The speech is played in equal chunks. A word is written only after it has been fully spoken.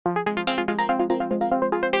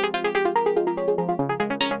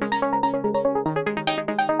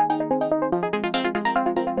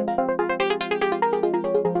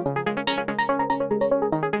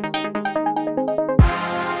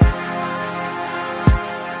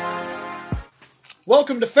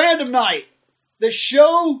Welcome to Fandom Night, the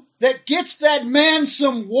show that gets that man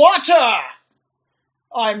some water.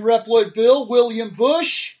 I'm Reploid Bill, William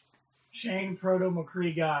Bush. Shane Proto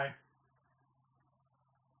McCree Guy.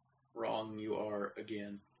 Wrong you are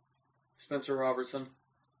again. Spencer Robertson.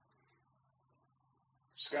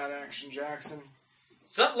 Scott Action Jackson.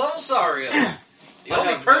 Sut Losario. The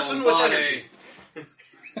only person with energy.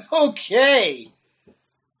 Okay.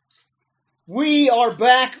 We are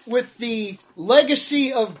back with the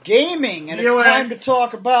legacy of gaming, and it's time to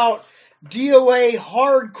talk about DOA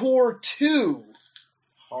Hardcore 2.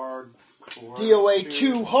 DOA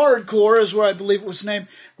 2 Hardcore is what I believe it was named.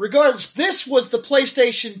 Regardless, this was the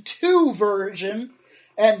PlayStation 2 version,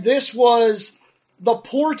 and this was the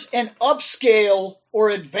port and upscale or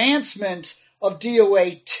advancement of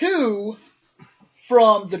DOA 2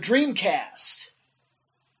 from the Dreamcast.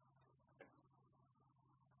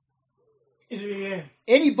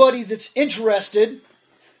 Anybody that's interested,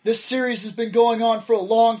 this series has been going on for a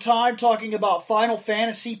long time, talking about Final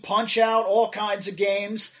Fantasy, Punch-Out, all kinds of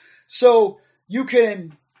games. So you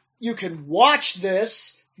can watch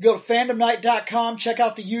this. You go to fandomnight.com, check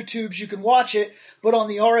out the YouTubes, you can watch it. But on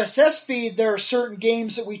the RSS feed, there are certain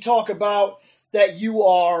games that we talk about that you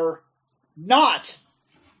are not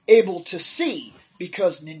able to see.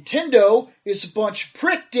 Because Nintendo is a bunch of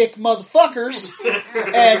prick dick motherfuckers,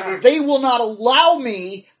 and they will not allow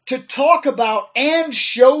me to talk about and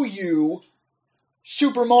show you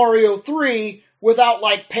Super Mario 3 without,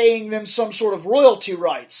 paying them some sort of royalty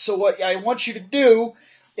rights. So what I want you to do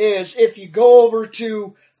is, if you go over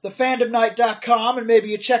to thefandomnight.com and maybe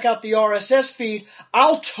you check out the RSS feed,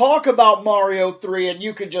 I'll talk about Mario 3 and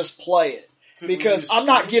you can just play it. Because I'm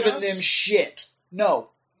not giving them shit. No.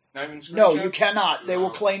 No, you cannot. They will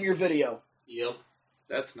claim your video. Yep.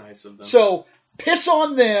 That's nice of them. So, piss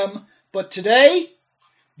on them. But today,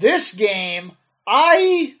 this game,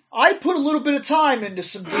 I put a little bit of time into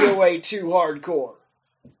some DOA 2 Hardcore.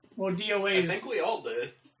 Well, DOA I think we all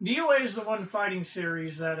did. DOA is the one fighting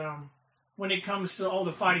series that, when it comes to all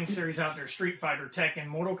the fighting series out there, Street Fighter, Tekken,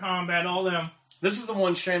 Mortal Kombat, all them. This is the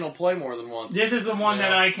one Shane will play more than once. This is the one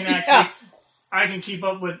that I can actually, I can keep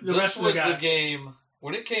up with the rest of the guys. This was the game.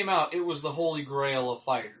 When it came out, it was the holy grail of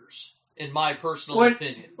fighters, in my personal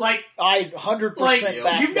opinion. I 100%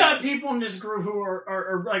 back you've got people in this group who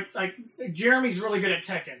are like Jeremy's really good at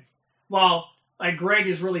Tekken, while Greg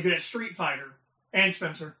is really good at Street Fighter, and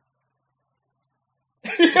Spencer.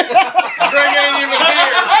 Greg ain't even here.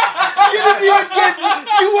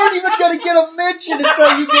 You weren't even going to get a mention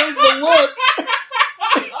until you gave the look.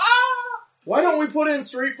 Why don't we put in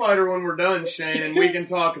Street Fighter when we're done, Shane, and we can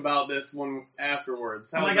talk about this one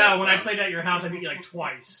afterwards? Oh my god, when I played at your house, I beat you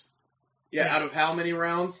twice. Yeah, out of how many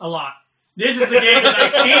rounds? A lot. This is the game that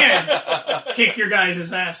I can kick your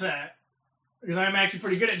guys' ass at. Because I'm actually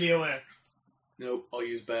pretty good at DOA. Nope, I'll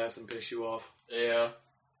use Bass and piss you off. Yeah.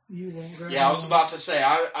 Yeah, I was about to say,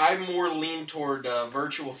 I more lean toward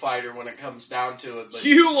Virtua Fighter when it comes down to it. But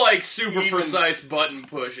you like super precise button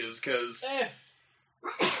pushes, because...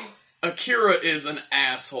 Akira is an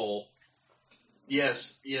asshole.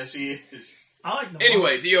 Yes, he is. I like the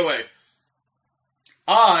Anyway, DOA.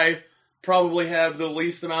 I probably have the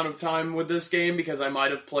least amount of time with this game because I might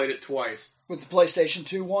have played it twice. With the PlayStation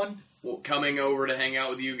 2 one? Well, coming over to hang out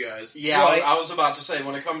with you guys. Yeah, right. I was about to say,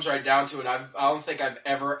 when it comes right down to it, I don't think I've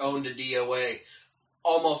ever owned a DOA.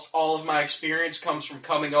 Almost all of my experience comes from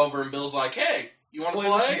coming over and Bill's like, hey, you want to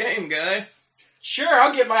play? This game, guy? Sure,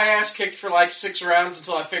 I'll get my ass kicked for 6 rounds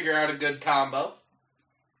until I figure out a good combo.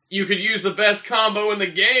 You could use the best combo in the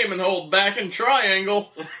game and hold back and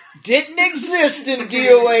triangle. Didn't exist in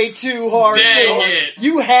DOA 2 Hardcore. Dang it.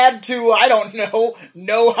 You had to, I don't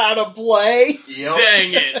know how to play. Yep.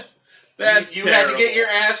 Dang it. That's You had to get your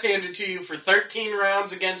ass handed to you for 13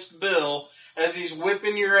 rounds against Bill as he's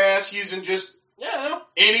whipping your ass using just,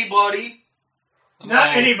 anybody.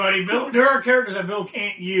 Not anybody. Bill, there are characters that Bill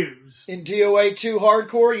can't use. In DOA 2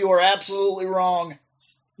 Hardcore, you are absolutely wrong.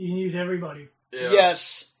 You can use everybody. Yeah.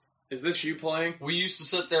 Yes. Is this you playing? We used to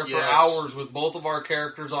sit there for hours with both of our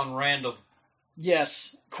characters on random.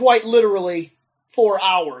 Yes. Quite literally, 4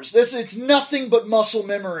 hours. It's nothing but muscle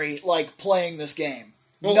memory, playing this game.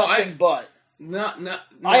 Well, nothing but.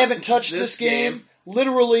 I haven't touched this game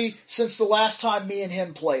literally since the last time me and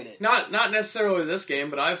him played it. Not necessarily this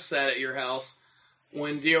game, but I've sat at your house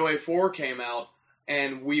when DOA 4 came out,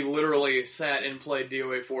 and we literally sat and played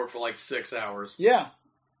DOA 4 for 6 hours. Yeah.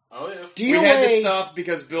 Oh, yeah. We had to stop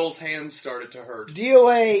because Bill's hands started to hurt.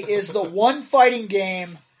 DOA is the one fighting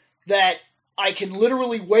game that I can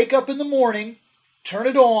literally wake up in the morning, turn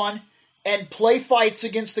it on, and play fights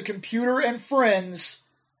against the computer and friends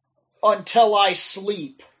until I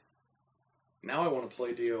sleep. Now I want to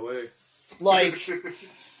play DOA. Like,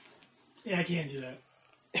 Yeah, I can't do that.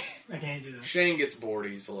 I can't do that. Shane gets bored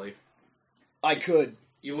easily. I could.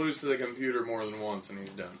 You lose to the computer more than once and he's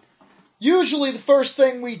done. Usually the first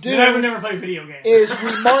thing we do I would never play video games. is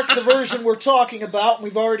we mark the version we're talking about, and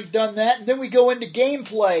we've already done that, and then we go into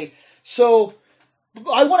gameplay. So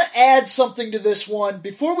I want to add something to this one.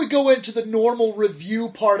 Before we go into the normal review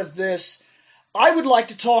part of this, I would like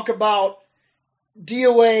to talk about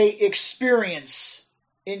DOA experience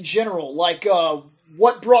in general. Like,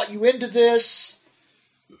 what brought you into this?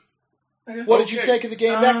 What did you Okay. think of the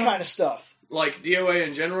game? That kind of stuff. Like DOA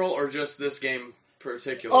in general, or just this game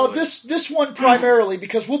particularly? Oh, this one primarily,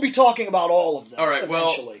 because we'll be talking about all of them. All right, well,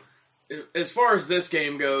 eventually. As far as this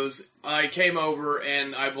game goes, I came over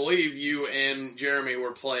and I believe you and Jeremy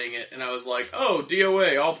were playing it, and I was like, "Oh,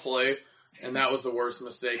 DOA, I'll play," and that was the worst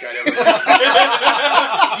mistake I'd ever made.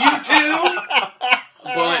 You too?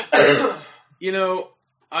 But you know,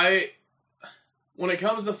 when it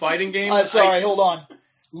comes to fighting games, Sorry, hold on.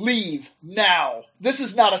 Leave now. This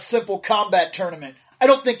is not a simple combat tournament. I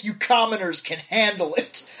don't think you commoners can handle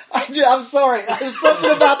it. I'm sorry. There's something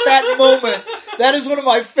about that moment. That is one of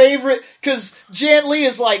my favorite, because Jan Lee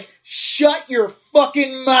is like, shut your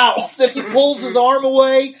fucking mouth. Then he pulls his arm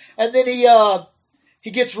away, and then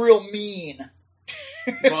he gets real mean.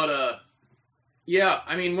 But yeah,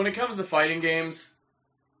 I mean, when it comes to fighting games,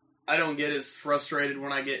 I don't get as frustrated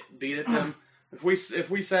when I get beat at them. If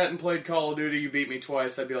we sat and played Call of Duty, you beat me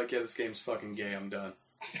twice, I'd be like, yeah, this game's fucking gay, I'm done.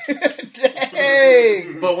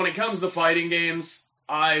 Dang. But when it comes to fighting games,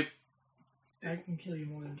 I can kill you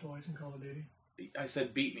more than twice in Call of Duty.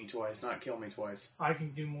 said beat me twice, not kill me twice. I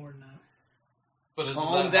can do more than that. But isn't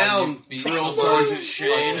Calm that how down, you beat Drill someone? Sergeant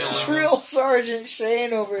Shane. Drill Sergeant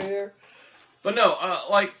Shane over here. But no,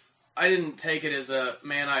 like, I didn't take it as a,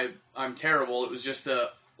 man, I'm terrible. It was just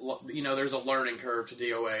there's a learning curve to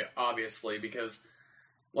DOA, obviously, because,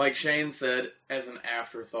 like Shane said, as an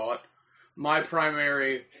afterthought, my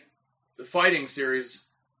primary fighting series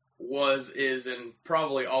is, and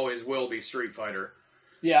probably always will be Street Fighter.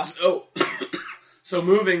 Yeah. So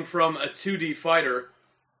moving from a 2D fighter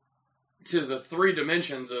to the 3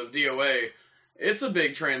 dimensions of DOA, it's a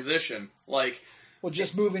big transition. Like, Well,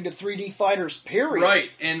 just moving to 3D fighters, period. right,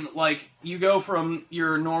 and like you go from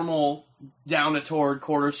your normal down to toward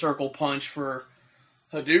quarter circle punch for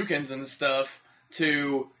Hadoukens and stuff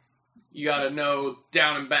to you gotta know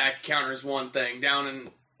down and back counters one thing, down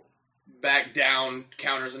and back down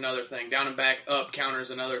counters another thing, down and back up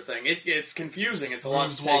counters another thing. It's confusing. It's a lot to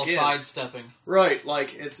Moves take while in. sidestepping. Right,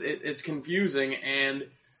 like it's confusing, and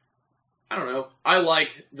I don't know. I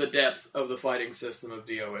like the depth of the fighting system of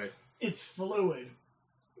DOA. It's fluid.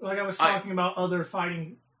 Like I was talking about other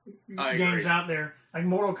fighting games out there, like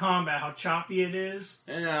Mortal Kombat, how choppy it is.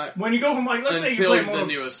 Yeah, When you go from like, let's say you until play the Mortal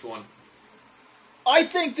newest one. I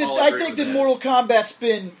think I'll agree that with that. Mortal Kombat's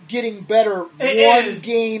been getting better It one is.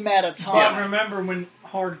 game at a But time. remember when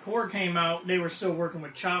Hardcore came out, they were still working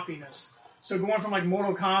with choppiness. So going from like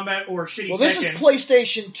Mortal Kombat or shitty Well, this is Tekken,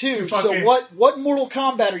 PlayStation 2, so fucking- what Mortal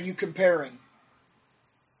Kombat are you comparing?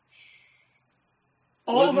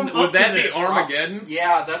 all of them Would up that to be this. Armageddon?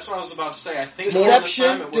 Yeah, that's what I was about to say. I think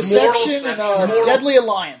Deception, Deception, and Deadly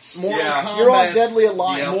Alliance. Mortal Yeah. Kombat. You're on Deadly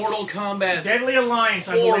Alliance. Mortal Kombat. Deadly Alliance,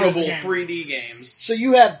 I believe, is Horrible the game. 3D games. So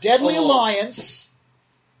you have Deadly Oh. Alliance.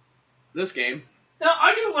 This game. No,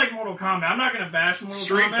 I do like Mortal Kombat. I'm not going to bash Mortal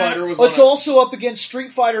Street Kombat. Fighter was. Well, it's on also up against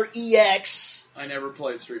Street Fighter EX, I never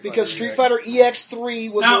played Street Fighter. because Street Fighter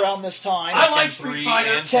EX3 was Now, around this time. I like Tekken Street 3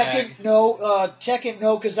 Fighter. and Tekken, Tag.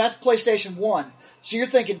 no, because that's PlayStation 1. So you're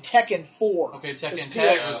thinking Tekken 4. Okay, It's Tekken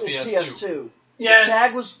Tag PS, was it's PS2. PS2. Yeah,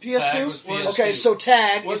 Tag was PS2? Tag was PS2. Okay, so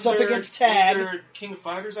Tag, Was it's up there- against Tag. Was there King of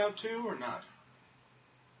Fighters out too, or not?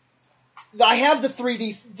 I have the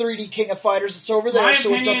 3D King of Fighters. It's over there, my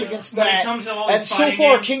so it's up opinion, against when it that. comes to all And these so fighting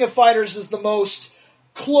far, games, King of Fighters is the most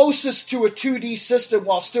closest to a 2D system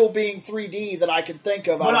while still being 3D that I can think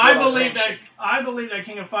of. but out of I what believe mentioned. that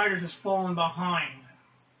King of Fighters has fallen behind.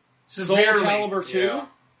 Soul Severely. Calibur 2? Yeah.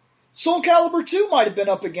 Soul Calibur 2 might have been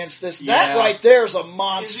up against this. Yeah. That right there is a It's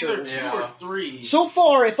monster. either 2 Yeah. or 3. So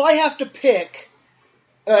far, if I have to pick,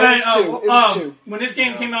 it was two. It was two. When this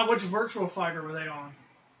game Yeah. came out, which Virtual Fighter were they on?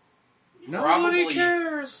 Nobody Probably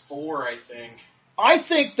cares. 4, I think. I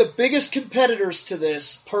think the biggest competitors to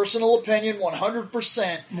this, personal opinion,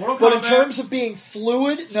 100%. Mortal But in Kombat. terms of being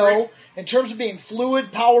fluid, no. In terms of being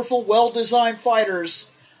fluid, powerful, well-designed fighters,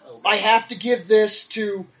 I have to give this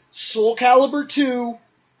to Soul Calibur 2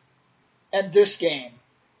 and this game.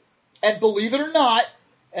 And believe it or not,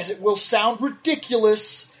 as it will sound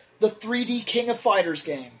ridiculous, the 3D King of Fighters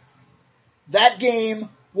game. That game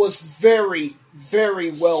was very,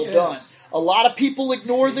 very well Yes. done. A lot of people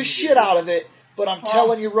ignore the shit out of it, but I'm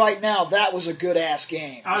telling you right now, that was a good-ass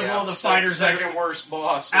game. Out of all the fighters, second worst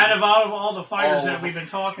boss. out of all the fighters Oh. that we've been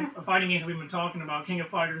fighting games we've been talking about, King of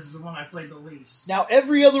Fighters is the one I played the least. Now,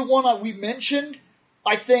 every other one we mentioned,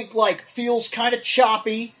 I think, like, feels kind of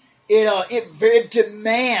choppy. It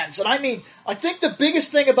demands, and I mean, I think the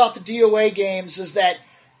biggest thing about the DOA games is that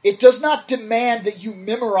it does not demand that you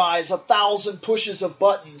memorize 1,000 pushes of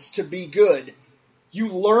buttons to be good. You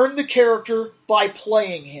learn the character by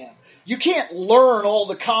playing him. You can't learn all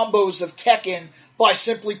the combos of Tekken by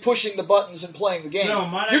simply pushing the buttons and playing the game. No,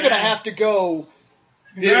 might You're I going to add- have to go...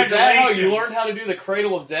 Is that how you Congratulations. learned how to do the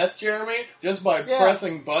Cradle of Death, Jeremy? Just by Yeah.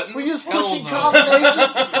 pressing buttons? We use Hell pushing no. combinations.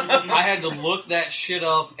 I had to look that shit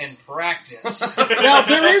up and practice. Now,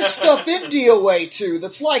 there is stuff in DOA, too,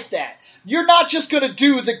 that's like that. You're not just going to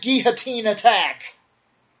do the guillotine attack.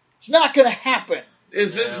 It's not going to happen.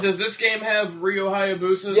 Does this game have Ryo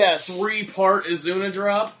Hayabusa's Yes. 3-part Izuna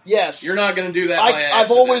drop? Yes. You're not going to do that by accident.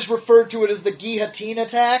 I've always referred to it as the guillotine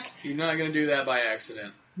attack, You're not going to do that by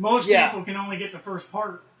accident. Most Yeah. people can only get the first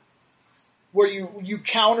part. where you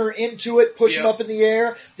counter into it, push them Yep. up in the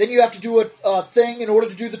air. Then you have to do a thing in order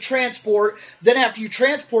to do the transport. Then after you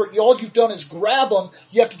transport, all you've done is grab them.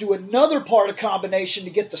 You have to do another part of combination to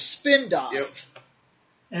get the spin dive. Yep.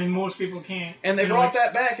 And most people can't. And they You know, brought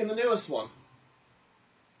that back in the newest one.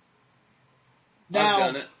 Now,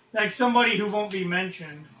 I've done it. like somebody who won't be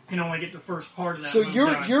mentioned can only get the first part of that. so move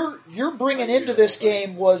you're done. you're bringing into this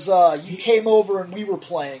game was you came over and we were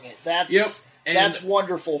playing it. That's Yep. And that's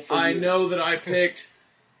wonderful for I you. know that I picked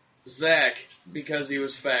Zach because he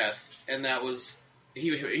was fast, and that was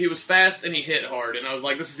he was fast and he hit hard, and I was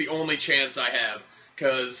like, this is the only chance I have,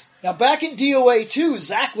 because Now back in DOA 2,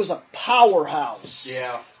 Zach was a powerhouse.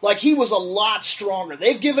 Yeah. Like he was a lot stronger.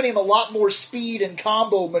 They've given him a lot more speed and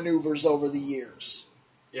combo maneuvers over the years.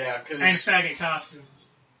 Yeah, and because faggot costumes.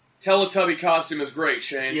 Teletubby costume is great,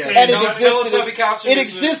 Shane. Yeah. And No, it existed, Teletubby costume it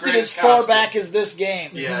is the existed as greatest far costume. back as this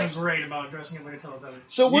game. There's Yes. something great about dressing up like a Teletubby.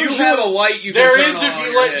 So You where's have a your light you can there turn is on if on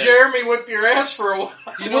you your let head. Jeremy whip your ass for a while.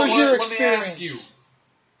 You So know where's what? your Let me ask you. experience?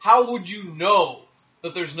 How would you know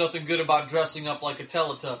that there's nothing good about dressing up like a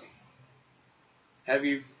Teletubby? Have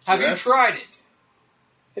you Have you tried it?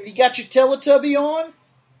 Have you got your Teletubby on?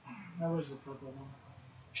 That was the purple one.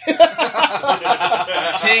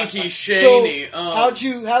 Shanky, So Shaney?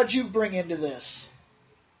 how'd you bring into this?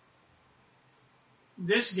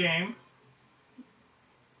 This game,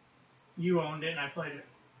 you owned it and I played it.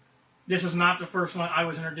 This was not the first one I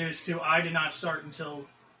was introduced to. I did not start until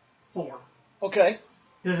 4. Okay.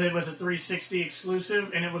 Because it was a 360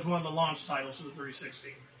 exclusive, and it was one of the launch titles for the 360.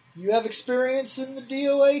 You have experience in the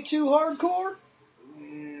DOA 2 hardcore?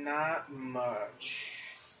 Not much.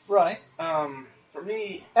 Right. For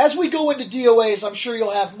me, As we go into DOAs, I'm sure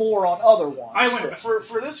you'll have more on other ones. I went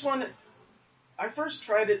for this one, I first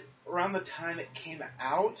tried it around the time it came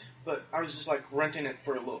out, but I was just like renting it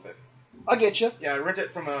for a little bit. I get you. Yeah, I rented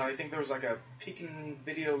it from I think there was like a Pekin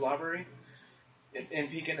Video Library in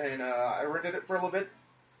Pekin, and I rented it for a little bit.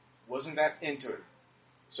 Wasn't that into it.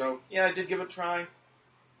 So, yeah, I did give it a try,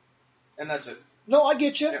 and that's it. No, I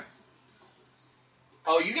get you. Yeah.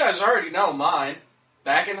 Oh, you guys already know mine.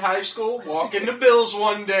 Back in high school, walking to Bill's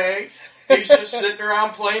one day. He's just sitting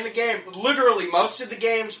around playing the game. Literally, most of the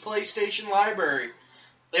games, PlayStation Library.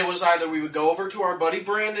 It was either we would go over to our buddy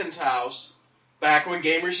Brandon's house, back when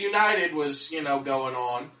Gamers United was, going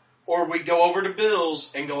on, or we'd go over to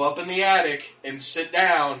Bill's and go up in the attic and sit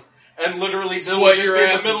down, and literally Bill Sweat would just your be in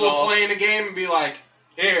the asses middle of off. playing a game and be like,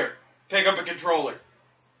 here, pick up a controller.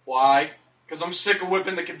 Why? Because I'm sick of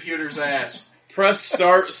whipping the computer's ass. Press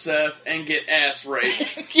start, Seth, and get ass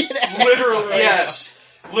raped. Get ass Literally, raped. yes.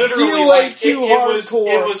 Literally, DOA like, it 2 was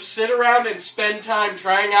hardcore. sit around and spend time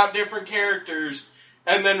trying out different characters,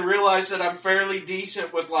 and then realize that I'm fairly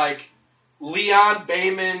decent with, like, Leon,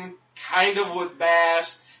 Bayman, kind of with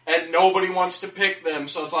Bass, and nobody wants to pick them,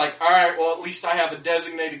 so it's like, alright, well, at least I have a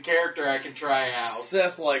designated character I can try out.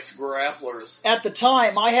 Seth likes grapplers. At the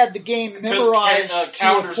time, I had the game Because memorized to a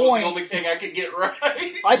counters was point. the only thing I could get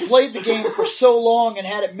right. I played the game for so long and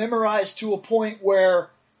had it memorized to a point where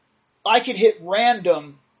I could hit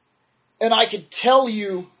random and I could tell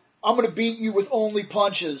you, I'm going to beat you with only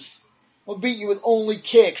punches. I'll beat you with only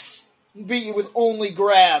kicks. I'll beat you with only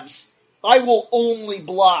grabs. I will only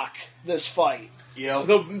block this fight. Yep.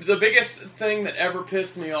 The biggest thing that ever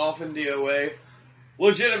pissed me off in DOA,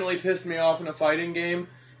 legitimately pissed me off in a fighting game,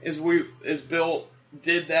 is Bill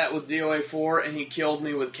did that with DOA 4 and he killed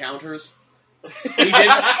me with counters. He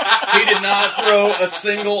did not throw a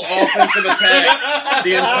single offensive attack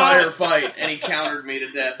the entire fight, and he countered me to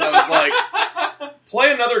death. I was like,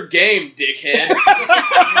 play another game, dickhead.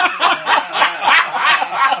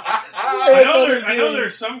 I know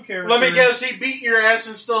there's some characters. Let me guess, he beat your ass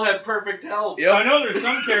and still had perfect health. Yep. I know there's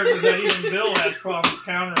some characters that even Bill has problems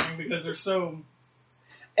countering because they're so.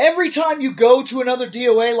 Every time you go to another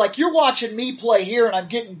DOA, like you're watching me play here and I'm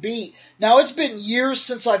getting beat. Now, it's been years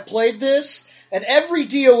since I've played this, and every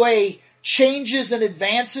DOA changes and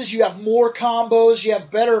advances. You have more combos, you have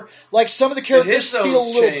better, like some of the characters hit feel a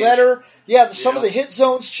zones little change. better. Yeah, some of Yeah. the hit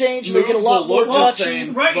zones change, and they get a Moves lot will more look the touchy.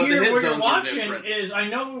 same. Right But the here, hit what you're zones are watching different. is, I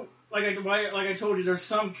know, like I told you, there's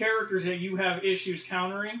some characters that you have issues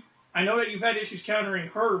countering. I know that you've had issues countering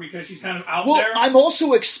her because she's kind of out Well, there. I'm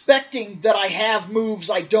also expecting that I have moves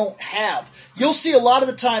I don't have. You'll see a lot of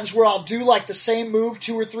the times where I'll do like the same move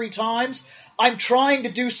 2 or 3 times. I'm trying to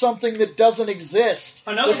do something that doesn't exist.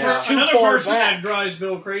 Another, This is too another far person back. that drives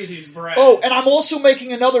Bill crazy is Brad. Oh, and I'm also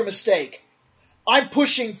making another mistake. I'm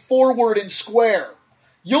pushing forward and square.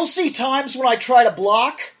 You'll see times when I try to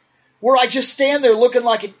block where I just stand there looking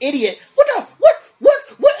like an idiot. What?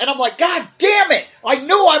 And I'm like, God damn it! I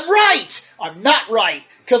know I'm right! I'm not right,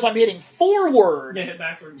 because I'm hitting forward. Get hit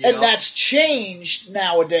backward. Yeah. And that's changed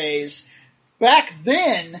nowadays. Back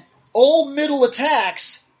then, all middle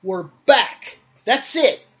attacks were back. That's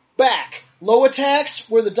it. Back. Low attacks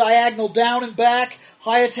were the diagonal down and back.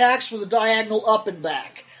 High attacks were the diagonal up and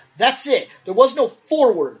back. That's it. There was no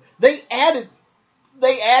forward. They added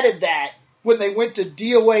that when they went to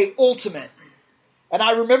DOA Ultimate. And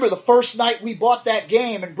I remember the first night we bought that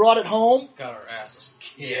game and brought it home, Got our asses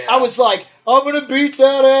kicked. Yeah. I was like, I'm going to beat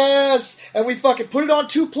that ass. And we fucking put it on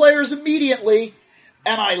 2 players immediately.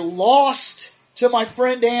 And I lost to my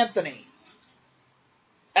friend Anthony.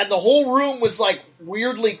 And the whole room was like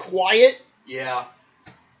weirdly quiet. Yeah.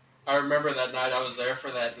 I remember that night. I was there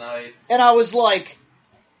for that night. And I was like,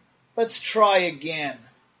 let's try again.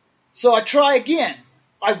 So I try again.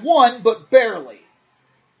 I won, but barely.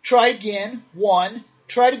 Tried again, won.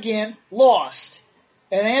 Tried again, lost.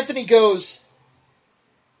 And Anthony goes,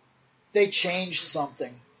 they changed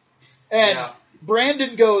something. And Yeah.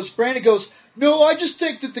 Brandon goes, no, I just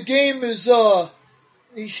think that the game is,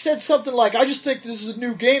 he said something like, I just think this is a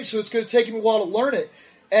new game, so it's going to take him a while to learn it.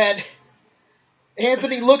 And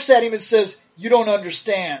Anthony looks at him and says, you don't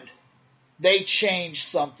understand. They changed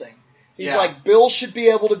something. He's Yeah. like, Bill should be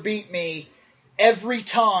able to beat me every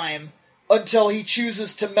time until he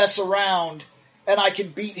chooses to mess around and I can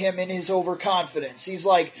beat him in his overconfidence. He's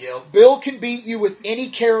like, Yep. Bill can beat you with any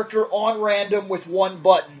character on random with one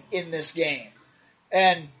button in this game.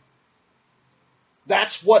 And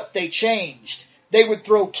that's what they changed. They would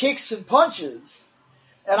throw kicks and punches,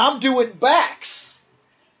 and I'm doing backs.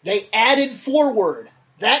 They added forward.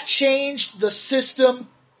 That changed the system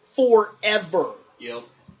forever. Yep.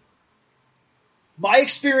 My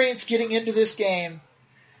experience getting into this game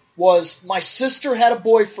was my sister had a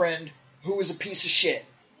boyfriend who was a piece of shit.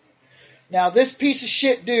 Now, this piece of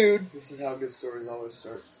shit dude, This is how good stories always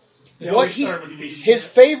start. They what always he, start with a piece of his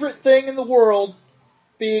shit. favorite thing in the world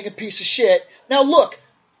being a piece of shit. Now, look,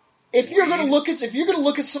 if you're going to look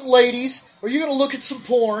at some ladies or you're going to look at some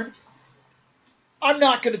porn, I'm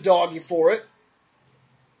not going to dog you for it.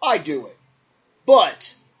 I do it.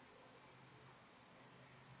 But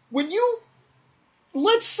when you,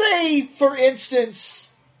 let's say, for instance,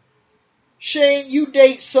 Shane, you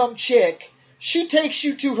date some chick, she takes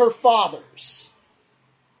you to her father's.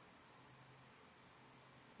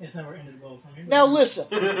 It's never ended well for me. Now listen,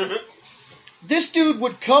 this dude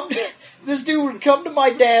would come to my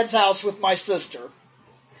dad's house with my sister.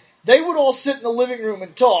 They would all sit in the living room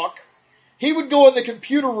and talk. He would go in the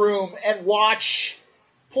computer room and watch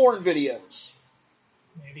porn videos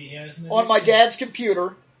Maybe he has an on my addiction. dad's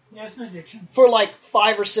computer He has an addiction. for like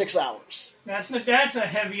 5 or 6 hours. That's a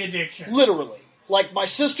heavy addiction. Literally. Like, my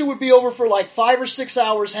sister would be over for like 5 or 6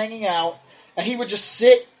 hours hanging out, and he would just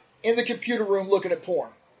sit in the computer room looking at porn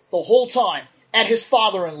the whole time at his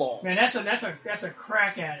father-in-law's. Man, that's a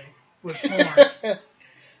crack addict with porn.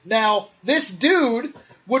 Now, this dude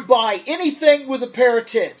would buy anything with a pair of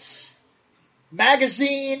tits.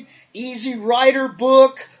 Magazine, Easy Rider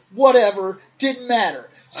book, whatever, didn't matter.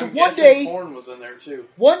 So I'm one guessing day porn was in there too.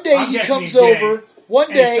 he guessing comes he's gay. over, one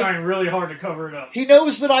And he's day trying really hard to cover it up. he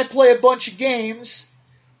knows that I play a bunch of games,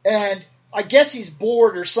 and I guess he's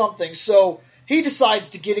bored or something, so he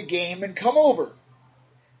decides to get a game and come over.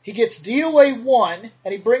 He gets DOA 1,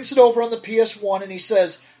 and he brings it over on the PS1, and he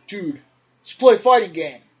says, dude, let's play a fighting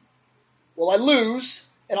game. Well, I lose,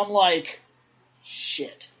 and I'm like,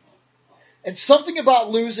 shit. And something about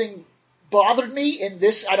losing bothered me in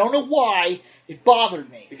this. I don't know why it bothered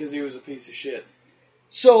me. Because he was a piece of shit.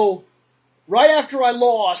 So, right after I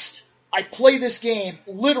lost, I played this game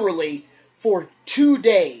literally for 2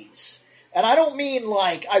 days. And I don't mean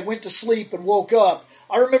like I went to sleep and woke up.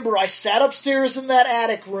 I remember I sat upstairs in that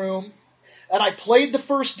attic room, and I played the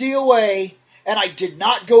first DOA, and I did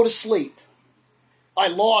not go to sleep. I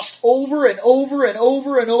lost over and over and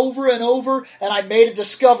over and over and over, and I made a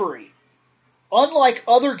discovery. Unlike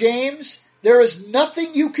other games, there is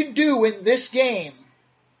nothing you can do in this game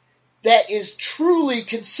that is truly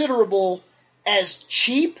considerable as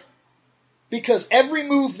cheap, because every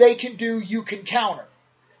move they can do, you can counter.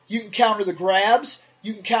 You can counter the grabs,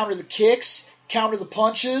 you can counter the kicks, counter the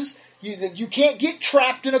punches. You can't get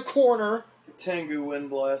trapped in a corner. Tengu Wind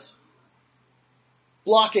Blast.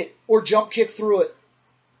 Block it, or jump kick through it.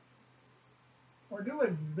 Or do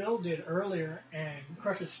what Bill did earlier and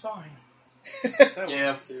crush his spine.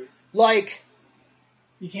 Yeah. Like,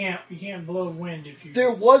 You can't blow wind if you.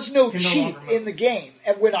 there was no can no cheat longer move. in the game.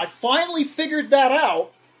 And when I finally figured that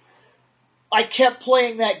out, I kept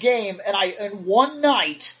playing that game, and in one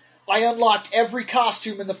night, I unlocked every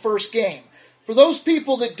costume in the first game. For those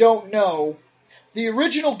people that don't know, the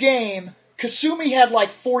original game, Kasumi had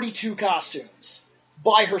like 42 costumes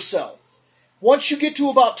by herself. Once you get to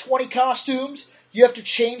about 20 costumes, you have to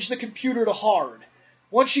change the computer to hard.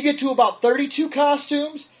 Once you get to about 32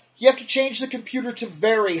 costumes, you have to change the computer to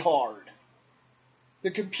very hard.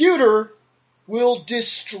 The computer will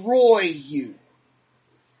destroy you.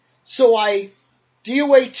 So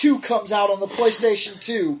DOA 2 comes out on the PlayStation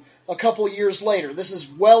 2 a couple years later. This is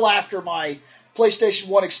well after my PlayStation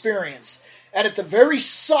 1 experience. And at the very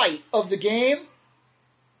sight of the game,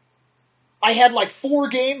 I had like 4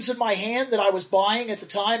 games in my hand that I was buying at the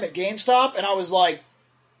time at GameStop, and I was like,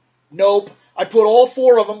 nope. I put all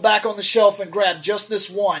 4 of them back on the shelf and grabbed just this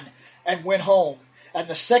one and went home. And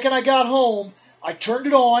the second I got home, I turned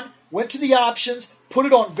it on, went to the options, put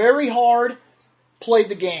it on very hard, played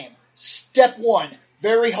the game. Step 1,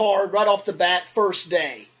 very hard, right off the bat, first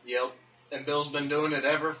day. Yep. And Bill's been doing it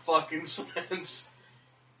ever fucking since.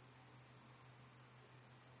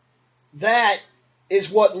 That is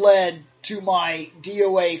what led to my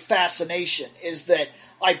DOA fascination, is that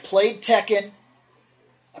I played Tekken,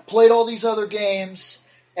 I played all these other games,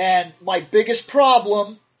 and my biggest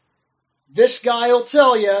problem, this guy will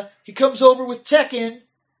tell you, he comes over with Tekken,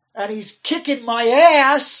 and he's kicking my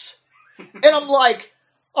ass, and I'm like,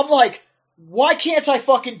 why can't I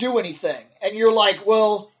fucking do anything? And you're like,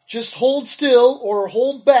 well, just hold still, or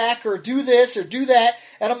hold back, or do this, or do that,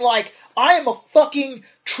 and I'm like, I am a fucking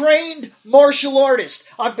trained martial artist.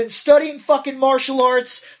 I've been studying fucking martial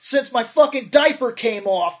arts since my fucking diaper came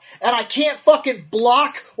off, and I can't fucking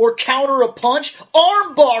block or counter a punch.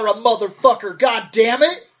 Armbar a motherfucker, god damn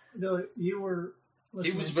it! No, you were. He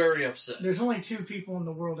Listen, was very upset. There's only 2 people in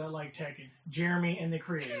the world that like Tekken: Jeremy and the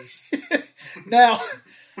creators. Now,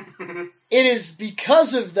 it is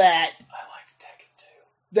because of that I liked Tekken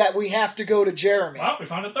too. that we have to go to Jeremy. Well, we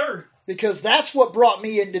found a third. Because that's what brought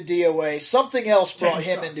me into DOA. Something else brought Tekken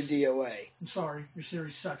him sucks. into DOA. I'm sorry, your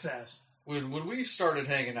series sucks ass. When we started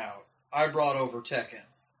hanging out, I brought over Tekken.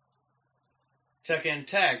 Tekken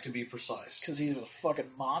Tag, to be precise. Because he's a fucking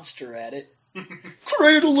monster at it.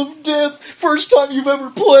 Cradle of Death, first time you've ever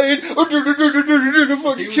played. He Fucking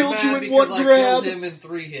was killed mad you in because one I grab. killed him in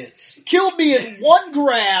 3 hits. Killed me in one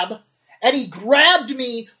grab, and he grabbed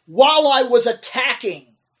me while I was attacking.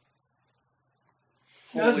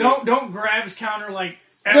 No, don't grabs counter like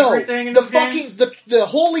No, everything in the those fucking games. the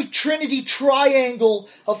holy trinity triangle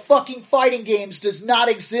of fucking fighting games does not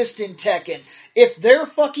exist in Tekken. If their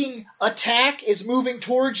fucking attack is moving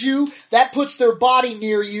towards you, that puts their body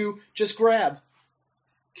near you, just grab.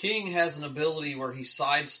 King has an ability where he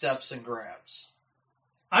sidesteps and grabs.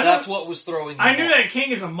 I That's know- what was throwing him I knew off. that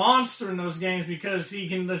King is a monster in those games because he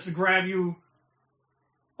can just grab you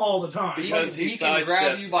all the time. Because He he can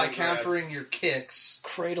grab sidesteps you by and grabs. countering your kicks.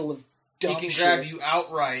 Cradle of He dumb can shit. grab you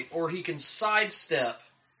outright, or he can sidestep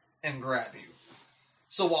and grab you.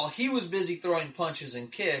 So while he was busy throwing punches and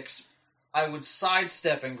kicks, I would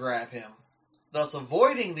sidestep and grab him, thus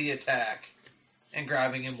avoiding the attack and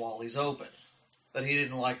grabbing him while he's open. But he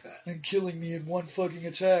didn't like that. And killing me in one fucking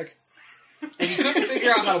attack. And he couldn't figure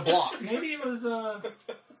out how to block, Maybe it was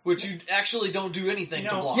which you actually don't do anything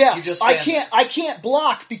to No. block. Yeah, you just I stand can't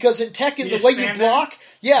block because in Tekken You the just way you stand there? block,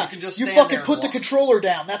 yeah, You can just you stand there fucking and put the block. controller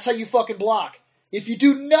down. That's how you fucking block. If you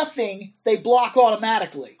do nothing, they block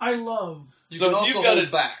automatically. I love. You So can if also you've got hold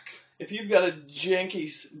a- back. If you've got a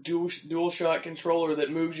janky dual shot controller that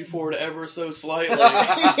moves you forward ever so slightly,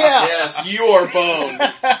 Yeah. Yes. you are boned.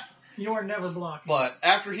 You are never blocking. But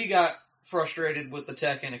after he got frustrated with the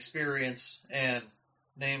Tekken experience and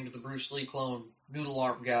named the Bruce Lee clone Noodle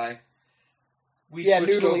Arm guy, we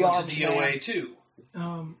switched Noodly over Arms to DOA Man. 2.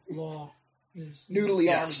 Law is Noodly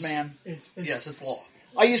Yes. Arms Man. It's Yes, it's law.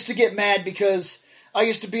 I used to get mad because I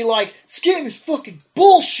used to be like, this game is fucking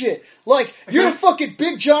bullshit. Like, you're a fucking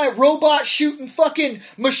big giant robot shooting fucking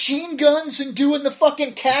machine guns and doing the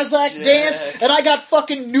fucking Kazakh dance, and I got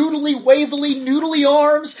fucking noodly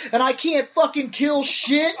arms, and I can't fucking kill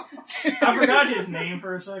shit. I forgot his name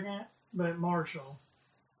for a second, but Marshall.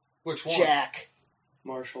 Which one? Jack.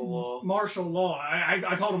 Martial law. Marshall Law.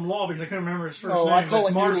 I called him Law because I couldn't remember his first Oh, name. I but call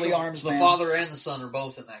it's him Noodly Marshall. Arms The Man. father and the son are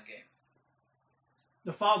both in that game.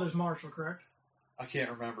 The father's Marshall, correct? I can't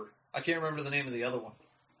remember. I can't remember the name of the other one.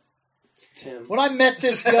 Tim. When I met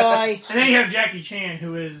this guy, And then you have Jackie Chan,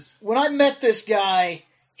 who is he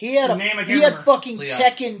had Name I can't he had remember. fucking Leon.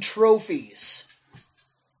 Tekken trophies.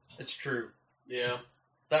 It's true. Yeah.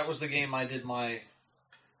 That was the game I did my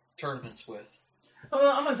tournaments with. Well,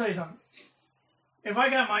 I'm gonna tell you something. If I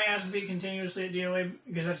got my ass beat continuously at DOA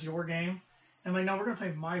because that's your game, and like, no, we're gonna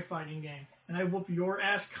play my fighting game, and I whoop your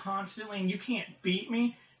ass constantly, and you can't beat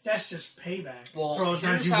me, that's just payback. for all Well, the times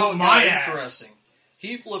here's you how whoop it my got ass. interesting.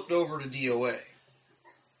 He flipped over to DOA,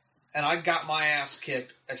 and I got my ass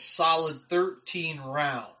kicked a solid 13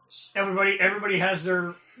 rounds. Everybody has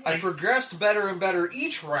their. I Like, progressed better and better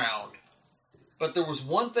each round, but there was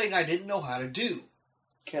one thing I didn't know how to do.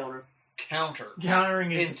 Counter. Counter.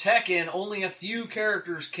 countering In is. Tekken, only a few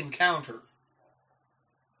characters can counter.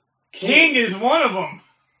 King is one of them.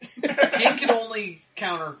 King can only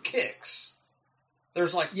counter kicks.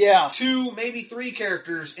 There's like Yeah. 2, maybe 3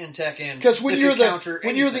 characters in Tekken Because when that you're can counter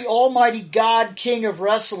you're the anything. almighty god king of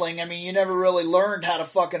wrestling, I mean, you never really learned how to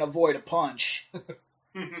fucking avoid a punch.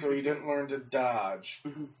 So you didn't learn to dodge.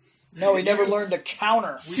 No, he never learned to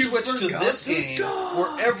counter. We You switched to forgot this to game dodge.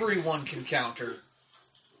 where everyone can counter.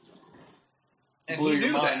 And Blew he your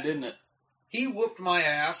knew mind, that. didn't it? He whooped my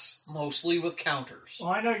ass mostly with counters. Well,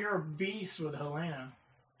 I know you're a beast with Helena.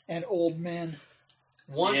 And old men.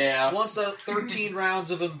 Once Yeah. once the 13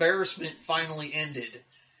 rounds of embarrassment finally ended,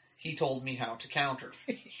 he told me how to counter.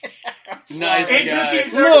 Nice It guy.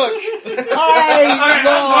 took you Look, I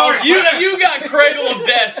love. sorry. You got Cradle of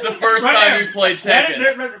Death the first Right time there. you played That is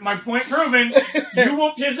Tekken. my point proven. You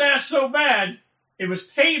whooped his ass so bad, it was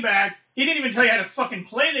payback. He didn't even tell you how to fucking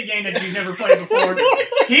play the game that you've never played before.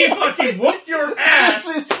 He fucking whooped your ass.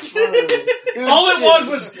 This is true. All it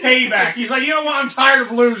was payback. He's like, you know what? I'm tired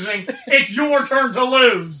of losing. It's your turn to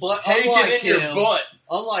lose. But Take unlike it in your him, butt.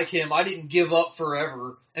 unlike him, I didn't give up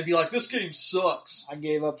forever and be like, this game sucks. I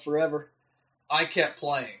gave up forever. I kept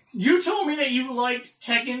playing. You told me that you liked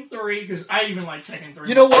Tekken 3 because I even like Tekken 3.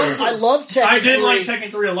 You know what? I love Tekken I did 3. like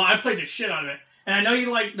Tekken 3 a lot. I played the shit out of it. And I know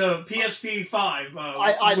you like the PSP 5.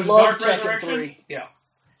 I was love Dark Tekken Resurrection? 3.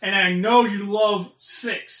 And I know you love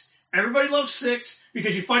 6. Everybody loves 6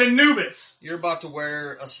 because you fight Anubis. You're about to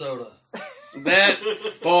wear a soda. That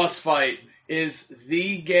boss fight is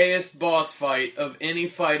the gayest boss fight of any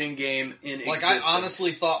fighting game in Like, existence. I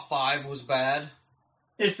honestly thought 5 was bad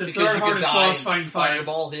It's the because third you could hardest die boss and fight shoot in fighting.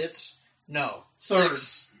 fireball hits. No. Third.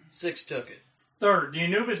 6 took it. Third. The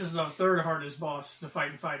Anubis is the third hardest boss to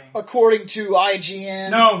fight in fighting. According to IGN.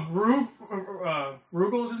 No,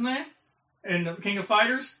 Rugal is his name? And the King of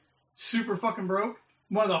Fighters. Super fucking broke.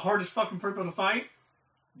 One of the hardest fucking people to fight.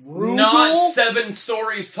 Rugal? Not 7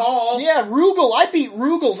 stories tall. Yeah, Rugal. I beat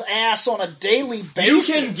Rugal's ass on a daily You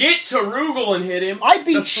basis. can get to Rugal and hit him. I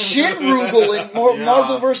beat Shin Rugal in Yeah.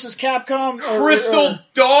 Marvel vs. Capcom. Crystal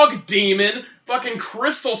Dog Demon fucking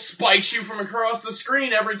crystal spikes you from across the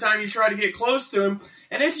screen every time you try to get close to him.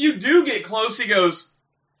 And if you do get close, he goes,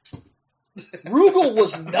 Rugal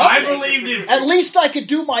was nothing. I believed it. At least I could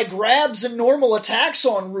do my grabs and normal attacks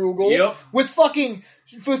on Rugal. Yep. With fucking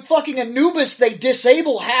Anubis, they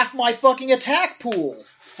disable half my fucking attack pool.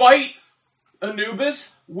 fight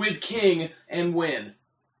Anubis with King and win.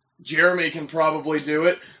 Jeremy can probably do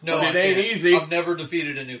it, No, but I it ain't can't. easy. I've never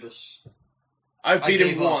defeated Anubis. I beat him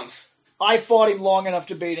gave up. once. I fought him long enough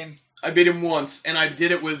to beat him. I beat him once, and I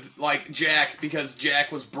did it with like Jack because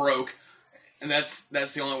Jack was broke, and that's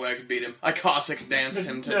the only way I could beat him. I Cossack danced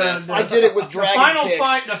him to death. I did it with Dragon final Kicks.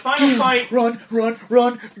 fight. The final fight.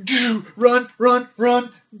 Run, do, run,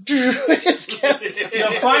 do. I just kept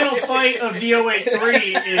The final fight of DOA 3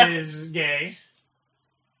 is gay.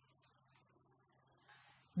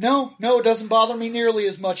 No, it doesn't bother me nearly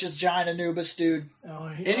as much as Giant Anubis, dude. Oh,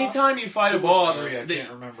 Anytime you fight a It was boss, 3, I they-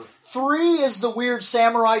 can't remember. 3 is the weird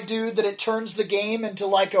samurai dude that it turns the game into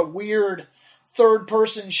like a weird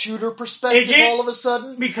third-person shooter perspective It did- all of a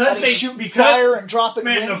sudden. because and they he's shooting because fire and dropping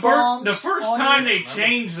man, wind the bombs first on time you. they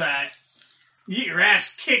changed that, you get your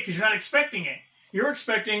ass kicked because you're not expecting it. You're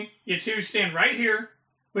expecting you two stand right here,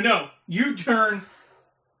 but no, you turn,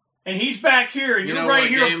 and he's back here, and You you're know right what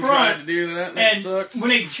here game front. tried to do that, and it And sucks? when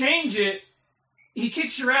they change it, he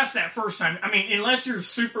kicks your ass that first time. I mean, unless you're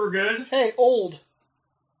super good, Hey, old.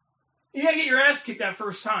 you gotta get your ass kicked that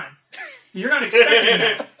first time. You're not expecting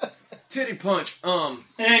that. Titty punch. And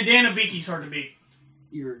Danabiki's hard to beat.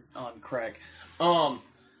 You're on crack.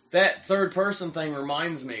 That third person thing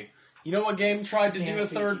reminds me. You know what game tried to do a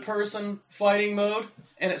third person fighting mode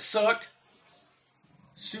and it sucked?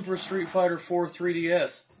 Super Street Fighter 4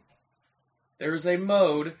 3DS. There's a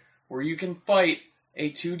mode where you can fight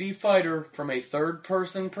a 2D fighter from a third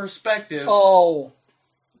person perspective. Oh.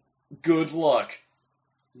 Good luck.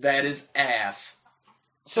 That is ass.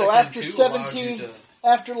 So Tekken after 2 allows you 17, to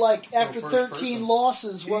after first 13 person.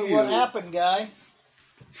 losses, what Ew. happened, guy?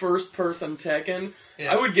 First person Tekken.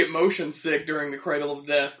 Yeah. I would get motion sick during the Cradle of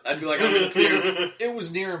Death. I'd be like, I'm gonna puke. It was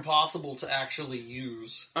near impossible to actually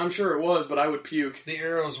use. I'm sure it was, but I would puke. The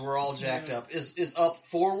arrows were all jacked up. Is up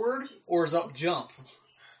forward or is up jump?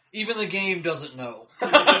 Even the game doesn't know.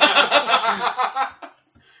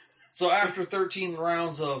 So after 13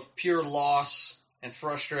 rounds of pure loss and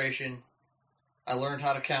frustration, I learned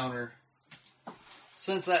how to counter.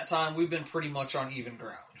 Since that time, we've been pretty much on even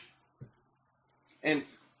ground. And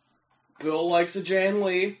Bill likes a Jan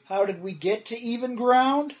Lee. How did we get to even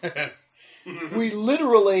ground? We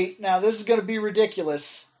literally, now this is going to be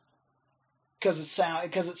ridiculous, because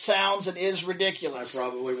it sounds and is I ridiculous.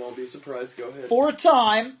 probably won't be surprised. Go ahead. For a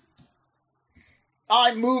time,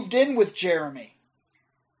 I moved in with Jeremy.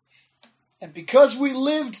 And because we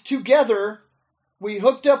lived together, we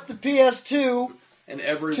hooked up the PS2. And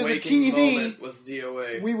every to the waking TV, moment was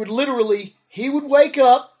DOA. We would literally, he would wake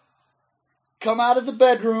up, come out of the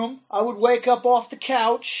bedroom, I would wake up off the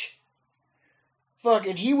couch,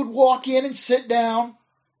 fucking, he would walk in and sit down.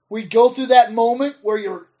 We'd go through that moment where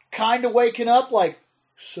you're kind of waking up like,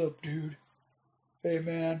 sup, dude? Hey,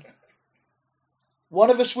 man. One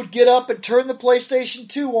of us would get up and turn the PlayStation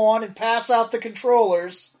 2 on and pass out the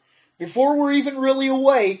controllers before we're even really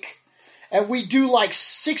awake. And we'd do like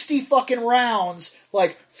 60 fucking rounds,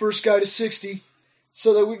 like first guy to 60,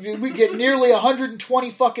 so that we'd get nearly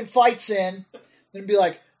 120 fucking fights in. Then be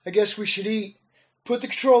like, I guess we should eat. Put the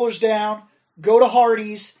controllers down, go to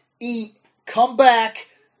Hardee's, eat, come back,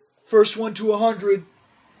 first one to 100.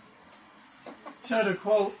 So to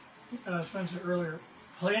quote Spencer earlier,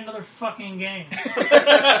 play another fucking game.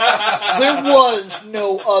 There was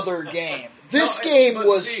no other game. This No, game but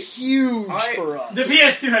was see, huge I- for us. The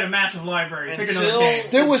PS2 had a massive library. Pick another game.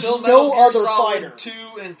 There was until no Metal Gear other Solid fighter. 2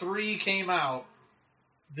 and 3 came out,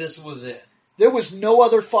 this was it. There was no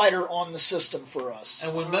other fighter on the system for us.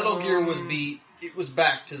 And when Metal Gear was beat, it was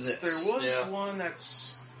back to this. There was Yeah. one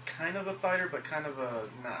that's kind of a fighter, but kind of a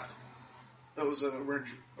not. That was an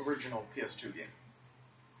original PS2 game.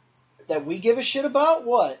 That we give a shit about?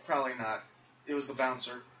 What? Probably not. It was the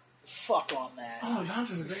Bouncer. Fuck on that. Oh,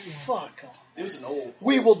 Bouncer's a great game. Fuck on. It was an old.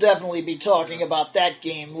 We will definitely be talking about that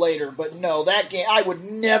game later, but no, that game, I would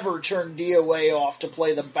never turn DOA off to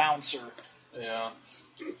play the Bouncer. Yeah.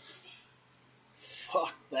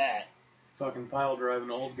 Fuck that. Fucking pile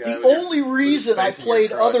driving old guy. The with your- only reason I face in your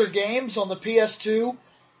played crotch. other games on the PS2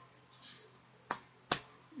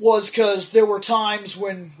 was because there were times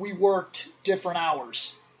when we worked different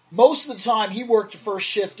hours. Most of the time, he worked the first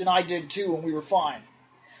shift and I did too, and we were fine.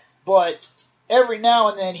 But every now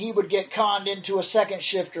and then, he would get conned into a second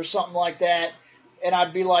shift or something like that, and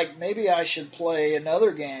I'd be like, maybe I should play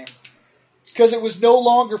another game. Because it was no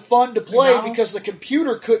longer fun to play McDonald's? because the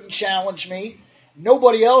computer couldn't challenge me.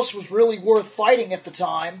 Nobody else was really worth fighting at the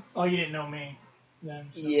time. Oh, you didn't know me then.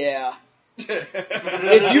 So. Yeah.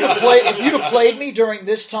 If you'd have played me during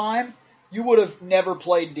this time, you would have never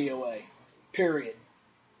played DOA. Period.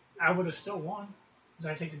 I would have still won.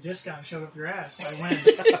 Because I take the discount and shove up your ass. I win.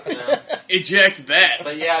 Yeah. Eject that.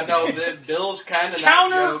 But yeah, no, Bill's kind of not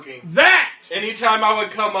Counter joking. that! Anytime I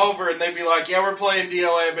would come over and they'd be like, "Yeah, we're playing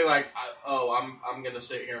DOA," I'd be like, I'm gonna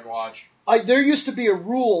sit here and watch." There used to be a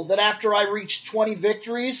rule that after I reached 20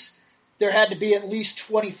 victories, there had to be at least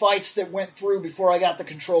 20 fights that went through before I got the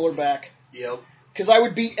controller back. Yep. Because I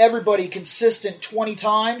would beat everybody consistent 20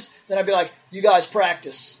 times, then I'd be like, you guys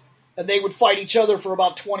practice. And they would fight each other for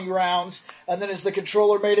about 20 rounds, and then as the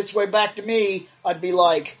controller made its way back to me, I'd be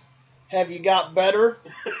like, have you got better?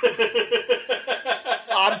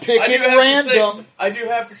 I'm picking random. I do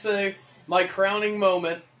have to say, my crowning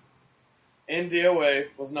moment in DOA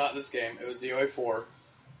was not this game. It was DOA 4.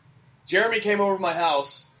 Jeremy came over to my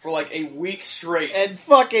house for like a week straight. And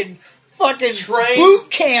fucking fucking Train- boot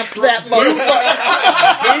camped that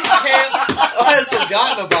motherfucker. Boot camp. I had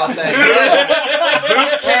forgotten about that.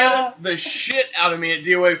 Boot camp the shit out of me at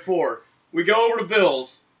DOA 4. We go over to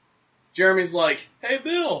Bill's. Jeremy's like, "Hey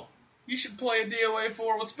Bill, you should play a DOA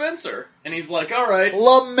 4 with Spencer." And he's like, "Alright."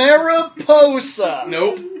 La Mariposa.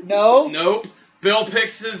 Nope. No? Nope. Bill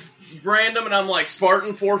picks his random and I'm like,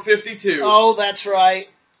 Spartan 452. Oh, that's right.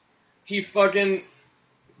 He fucking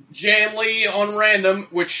Janley on random,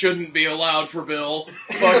 which shouldn't be allowed for Bill.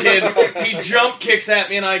 Fucking, he jump kicks at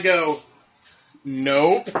me and I go,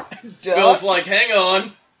 "Nope." Duh. Bill's like, "Hang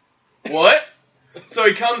on. What?" So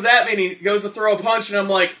he comes at me and he goes to throw a punch and I'm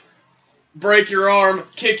like, "Break your arm,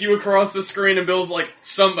 kick you across the screen," and Bill's like,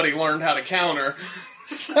 "Somebody learned how to counter."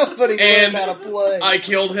 Somebody And learned how to play. I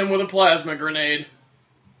killed him with a plasma grenade.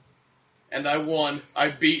 And I won. I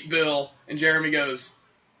beat Bill. And Jeremy goes,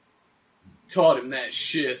 "Taught him that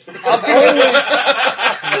shit."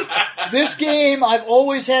 This game, I've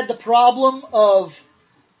always had the problem of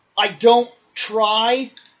I don't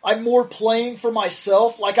try. I'm more playing for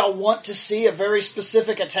myself. Like, I want to see a very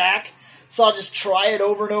specific attack, so I'll just try it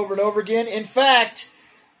over and over and over again. In fact,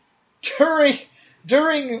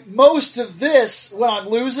 during most of this, when I'm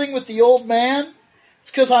losing with the old man,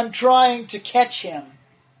 it's because I'm trying to catch him.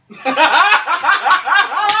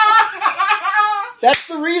 That's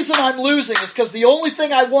the reason I'm losing, is because the only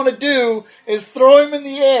thing I want to do is throw him in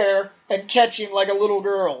the air and catch him like a little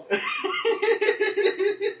girl. It's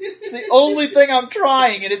the only thing I'm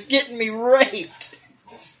trying, and it's getting me raped.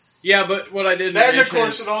 Yeah, but what I didn't Then, of mention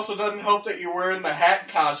course, is, it also doesn't help that you're wearing the hat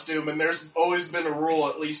costume, and there's always been a rule,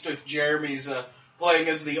 at least if Jeremy's playing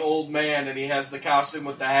as the old man and he has the costume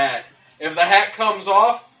with the hat. If the hat comes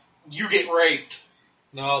off, you get raped.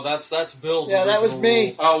 No, that's Bill's. Yeah, that was original me.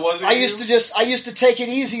 rule. Oh, was it I you? used to take it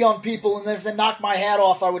easy on people, and then if they knocked my hat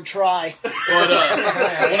off, I would try. but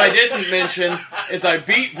what I didn't mention is I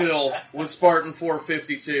beat Bill with Spartan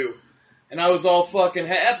 452. And I was all fucking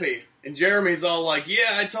happy. And Jeremy's all like,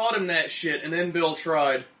 "Yeah, I taught him that shit." And then Bill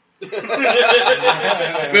tried.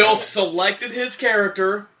 Bill selected his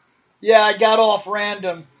character. Yeah, I got off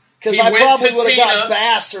random. Because He I went probably to would have Tina. got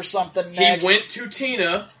Bass or something next. He went to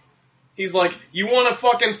Tina. He's like, "You want to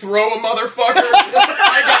fucking throw a motherfucker?" I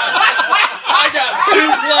got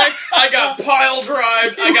suplex. I got pile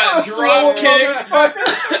drive. I got drop kicked.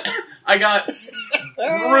 I got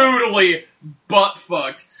brutally butt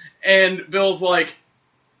fucked. And Bill's like,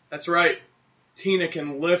 "That's right. Tina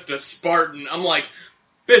can lift a Spartan." I'm like,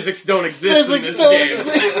 physics don't exist Physics in this don't game.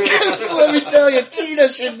 exist, 'cause let me tell you, Tina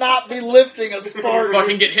should not be lifting a Spartan.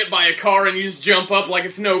 Fucking get hit by a car and you just jump up like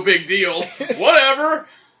it's no big deal. Whatever.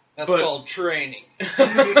 That's But- called training. No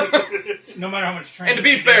matter how much training. And to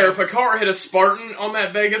be you fair, do. if a car hit a Spartan on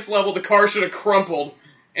that Vegas level, the car should have crumpled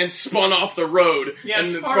and spun off the road. Yeah,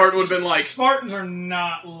 and the Spartan would have been like, Spartans are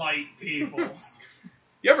not light people.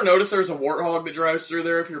 you ever notice there's a warthog that drives through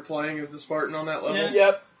there if you're playing as the Spartan on that level? Yeah.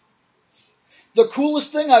 Yep. The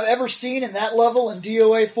coolest thing I've ever seen in that level in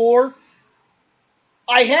DOA 4,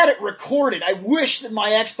 I had it recorded. I wish that my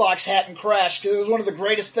Xbox hadn't crashed, because it was one of the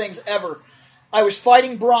greatest things ever. I was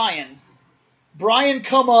fighting Brian. Brian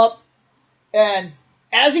come up, and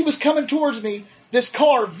as he was coming towards me, this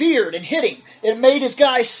car veered and hit him. It made his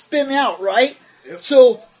guy spin out, right? Yep.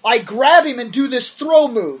 So I grab him and do this throw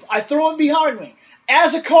move. I throw him behind me.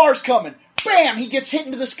 As a car's coming, bam, he gets hit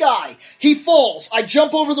into the sky. He falls. I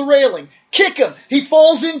jump over the railing, kick him. He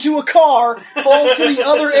falls into a car, falls to the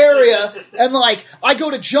other area, and I go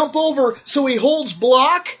to jump over so he holds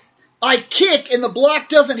block. I kick and the block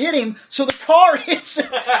doesn't hit him, so the car hits him.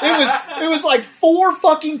 It was like 4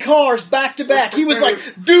 fucking cars back to back. He was like,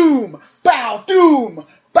 "Doom, bow, doom,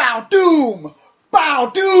 bow, doom, bow,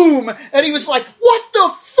 doom," and he was like, "What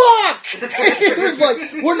the fuck?" He was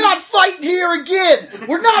like, "We're not fighting here again.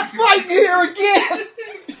 We're not fighting here again."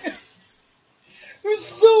 I was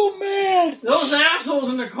so mad. Those assholes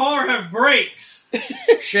in the car have brakes.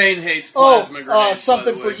 Shane hates plasma grenades.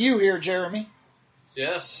 Something by the for way. you here, Jeremy.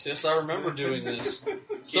 Yes, I remember doing this.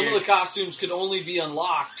 Some of the costumes could only be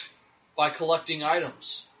unlocked by collecting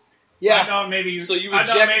items. I Yeah. thought maybe So you I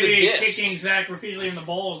thought eject the maybe disc. kicking Zach repeatedly in the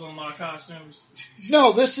balls on my costumes.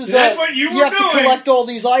 No, this is That's what you were have doing. to collect all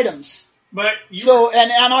these items. But you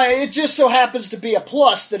It just so happens to be a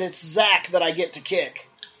plus that it's Zach that I get to kick.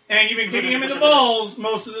 and you've been kicking him in the balls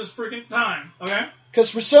most of this freaking time. Okay. Because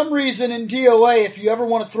for some reason in DOA, if you ever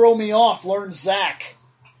want to throw me off, learn Zach.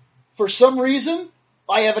 For some reason,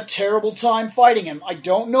 I have a terrible time fighting him. I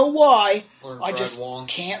don't know why. Learn I Brad just Wong.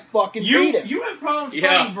 can't fucking beat him. You have problems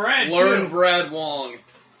Yeah, fighting Brad learn too. Brad Wong.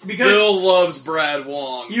 Because Bill loves Brad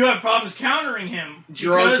Wong. you have problems countering him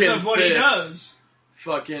Drunken because of what he fist. does.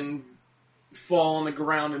 Fucking fall on the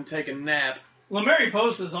ground and take a nap.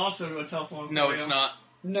 Mariposa is also a tough one. No, for it's you. not.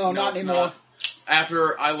 No, not it's anymore. not.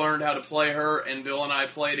 After I learned how to play her, and Bill and I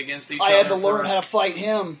played against each other. I had to learn how to fight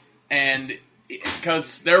him. And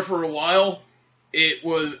because there for a while, it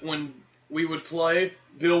was when we would play,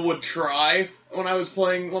 Bill would try when I was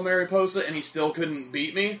playing La Mariposa, and he still couldn't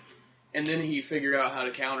beat me. And then he figured out how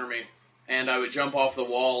to counter me. And I would jump off the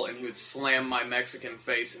wall, and he would slam my Mexican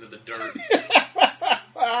face into the dirt.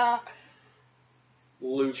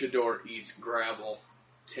 Luchador eats gravel.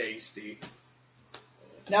 Tasty.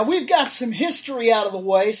 Now we've got some history out of the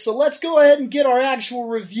way, so let's go ahead and get our actual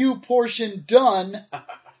review portion done.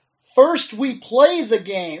 First we play the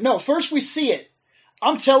game. No, first we see it.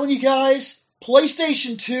 I'm telling you guys,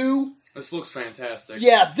 PlayStation 2, This looks fantastic.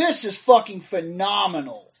 yeah, this is fucking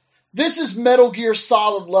phenomenal. This is Metal Gear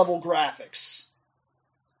Solid level graphics.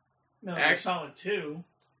 No, Act- Solid 2.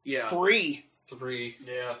 Yeah. 3. 3.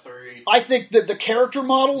 Yeah, 3. I think that the character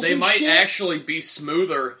models They and might shit, actually be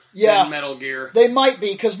smoother Yeah. than Metal Gear. they might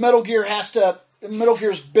be, because Metal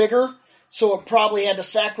Gear's bigger, so it probably had to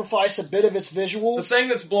sacrifice a bit of its visuals. The thing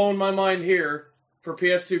that's blowing my mind here for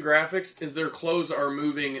PS2 graphics is their clothes are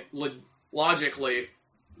moving logically.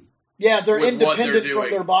 Yeah, they're with what they're independent from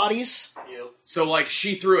doing. their bodies. Yep. So, like,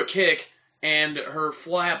 she threw a kick, and her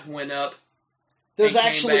flap went up. There's And came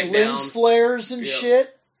actually back lens down. flares and Yep.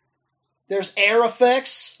 shit. There's air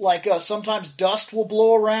effects, like sometimes dust will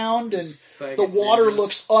blow around, and the Faggot water ninjas.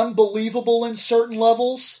 looks unbelievable in certain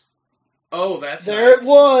levels. Oh, that's There nice. it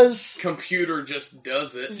was. Computer just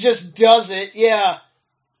does it. Just does it, yeah.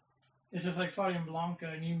 It's just like fighting Blanca,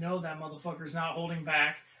 and you know that motherfucker's not holding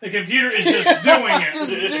back. The computer is just doing it.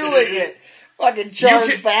 Just doing it. Fucking charge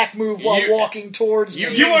can- back move while you- walking towards you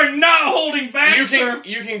me. You are not holding back, You sir.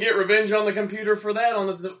 can get revenge on the computer for that on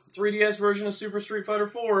the 3DS version of Super Street Fighter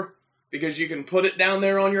 4, because you can put it down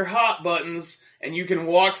there on your hot buttons, and you can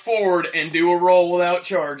walk forward and do a roll without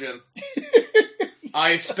charging.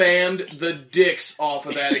 I spammed the dicks off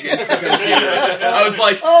of that against the computer. I was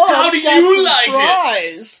like, Oh, how I've do got you like it?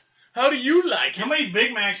 surprise. How do you like How it? many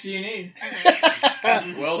Big Macs do you need?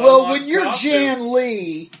 Well, when you're costume, Jan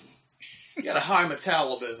Lee, you got a high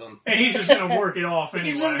metabolism. And he's just gonna work it off anyway.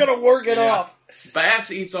 he's just gonna work it Yeah. off.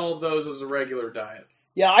 Bass eats all of those as a regular diet.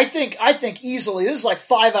 Yeah, I think easily this is like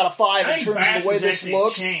 5 out of 5 I in think terms of Bass the way has this actually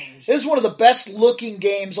looks. changed. This is one of the best looking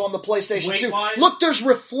games on the PlayStation 2. Weight-wise? Look, there's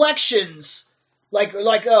reflections.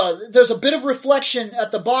 There's a bit of reflection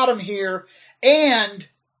at the bottom here, and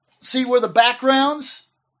see where the backgrounds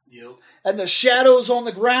Yep. and the shadows on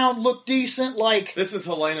the ground look decent. Like, This is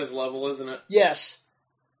Helena's level, isn't it? yes.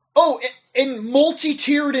 Oh, in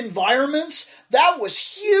multi-tiered environments, that was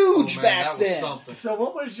huge Oh, man, back that was then. something. So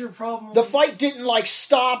what was your problem? The fight didn't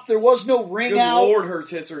stop. There was no ring Good out. lord, her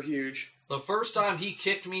tits are huge. The first time he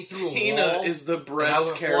kicked me through a Tina wall is the and I breast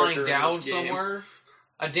went character flying in down this game. somewhere,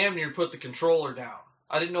 I damn near put the controller down.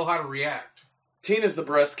 I didn't know how to react. Tina's the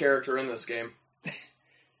breast character in this game.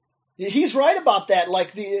 He's right about that.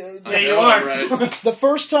 Like Yeah, I you know, are. right? the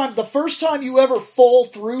first time you ever fall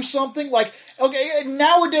through something, like, okay,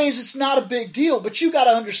 nowadays it's not a big deal, but you got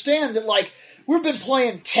to understand that, like, we've been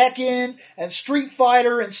playing Tekken and Street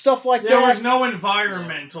Fighter and stuff like There that. was no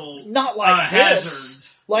environmental Not like this.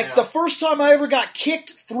 hazards. Like Yeah. the first time I ever got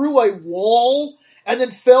kicked through a wall and then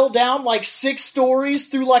fell down like 6 stories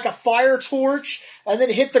through like a fire torch and then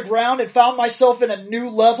hit the ground and found myself in a new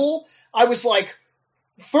level, I was like,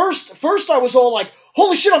 first I was all like,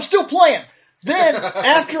 holy shit, I'm still playing. Then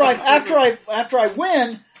after I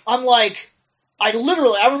win, I'm like, I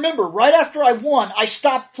remember right after I won, I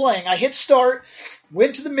stopped playing. I hit start,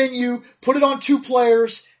 went to the menu, put it on 2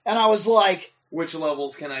 players, and I was like, Which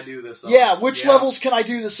levels can I do this on? yeah, which Yeah. levels can I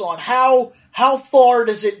do this on? How far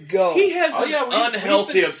does it go? He has Oh, an yeah, we've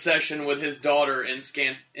unhealthy been- obsession with his daughter in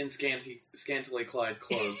scantily clad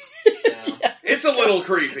clothes. Yeah. It's a little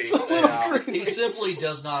creepy. It's a little Yeah. creepy. He simply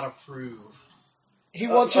does not approve. He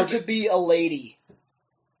wants her okay. to be a lady,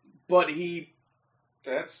 But he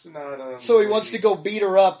That's not a. so he wants to go beat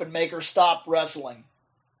her up and make her stop wrestling.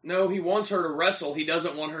 wants her to wrestle. He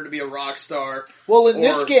doesn't want her to be a rock star. Well, in Or-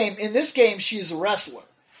 this game, she's a wrestler,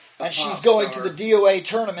 A and she's pop going star. to the DOA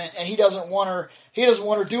tournament, and he doesn't want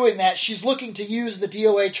her doing that. She's looking to use the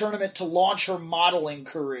DOA tournament to launch her modeling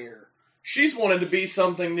career. She's wanted to be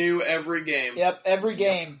something new every game. Yep, every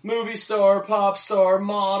game, Movie star, pop star,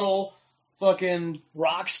 model, fucking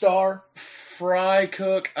rock star. fry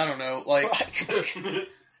cook. I don't know. Like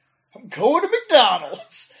I'm going to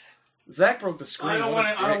McDonald's. Zach broke the screen. I don't What want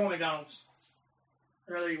a it. I don't dick. want McDonald's.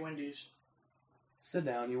 I'd rather eat Wendy's. Sit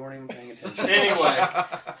down. You weren't even paying attention. Anyway.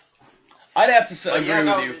 I'd have to say, But agree yeah,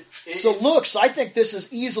 no, with you. So looks, I think this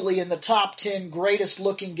is easily in the top 10 greatest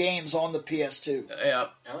looking games on the PS2. Yeah.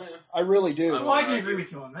 Oh, yeah. I really do. Well, I can agree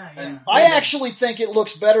with you on that. Yeah. And- I actually think it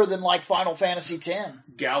looks better than like Final Fantasy X.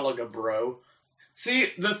 Galaga, bro. See,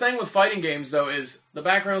 the thing with fighting games, though, is the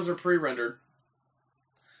backgrounds are pre-rendered.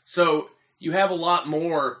 So you have a lot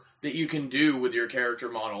more that you can do with your character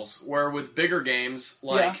models. Where with bigger games,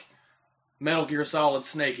 like Yeah. Metal Gear Solid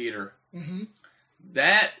Snake Eater, Mm-hmm.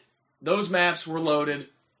 those maps were loaded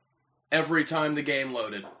every time the game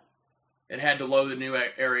loaded. It had to load a new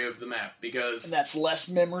area of the map because And that's less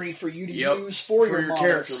memory for you to Yep, use for your models.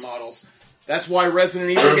 character models. That's why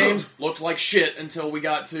Resident Evil games looked like shit until we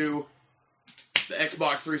got to the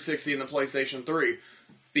Xbox 360 and the PlayStation 3.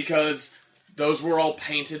 Because those were all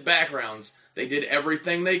painted backgrounds. They did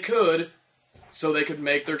everything they could so they could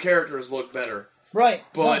make their characters look better. Right.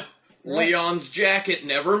 But No, right. Leon's jacket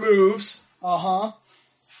never moves. Uh-huh.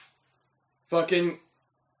 Fucking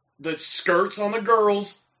the skirts on the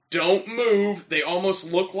girls don't move. They almost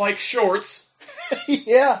look like shorts.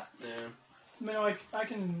 Yeah. Yeah. I mean, I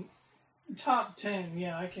can top 10.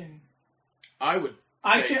 Yeah, I can. I would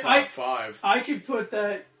I say can- top 5. I could put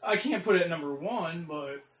that. I can't put it at number 1,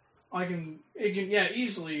 but I can. It can. Yeah,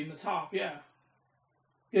 easily in the top. Yeah.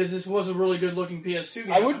 Because this was a really good looking PS2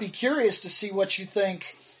 game. I would be curious to see what you think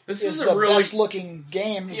This is is the a really best looking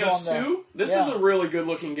games on the... PS2. This Yeah. is a really good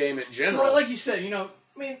looking game in general. Well, like you said, I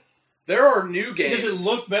mean, There are new games. does it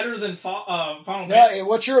look better than Final Fantasy? Yeah,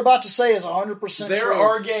 what you're about to say is 100% There true.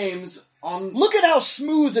 are games on. Look at how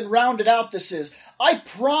smooth and rounded out this is. I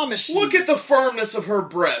promise you. Look at the firmness of her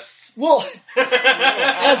breasts. Well,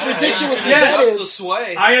 as ridiculous as Yeah, that Just the is,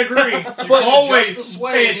 sway. I agree. But- always Just the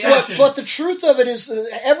sway, pay yeah. attention. but the truth of it is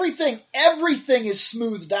everything is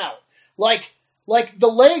smoothed out. Like the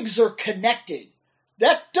legs are connected.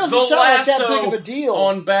 That doesn't The sound like that lasso big of a deal.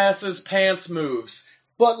 on Bass's pants moves.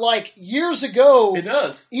 But like years ago, It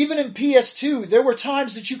does. even in PS2, there were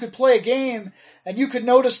times that you could play a game and you could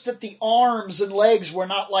notice that the arms and legs were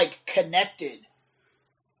not like connected.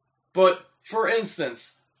 But, for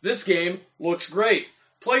instance, this game looks great.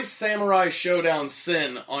 Play Samurai Showdown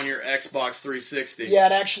Sin on your Xbox 360. Yeah,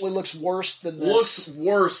 it actually looks worse than this. Looks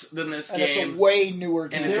worse than this and it's a game. way newer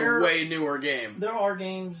game. And it's a There- way newer game. There are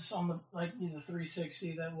games on the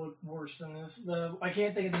 360 that look worse than this. I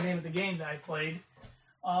can't think of the name of the game that I played.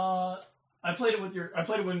 I played it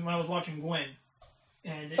when I was watching Gwen,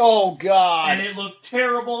 and Oh God! and it looked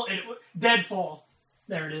terrible. Deadfall.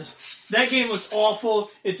 There it is. That game looks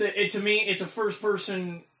awful. To me, it's a first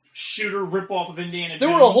person shooter ripoff of Indiana Jones. There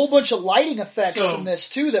were a whole bunch of lighting effects So- in this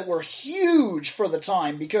too that were huge for the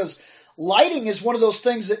time because lighting is one of those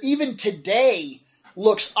things that even today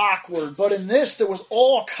looks awkward. But in this, there was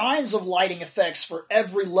all kinds of lighting effects for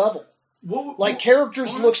every level. Like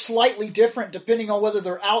characters what? look slightly different depending on whether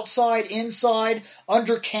they're outside, inside,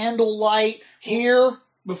 under candlelight, here.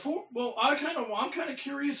 I'm kind of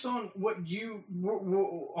curious on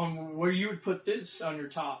on where you would put this on your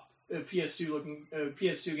top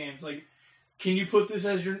PS2 games. Like, can you put this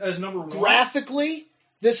as number 1? Graphically,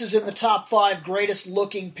 this is in the top 5 greatest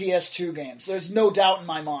looking PS2 games. There's no doubt in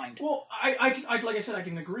my mind. Well, I like I said, I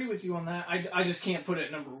can agree with you on that. I just can't put it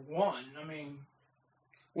at number 1. I mean,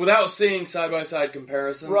 Without seeing side-by-side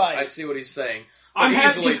comparisons, Right. I see what he's saying. I'm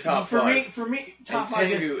easily having top for 5. me top And 5.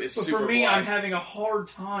 Tengu yes, is but super for me, black. I'm having a hard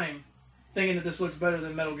time thinking that this looks better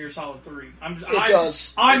than Metal Gear Solid 3. It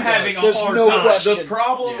does. I'm It having does. a There's hard no time. question. The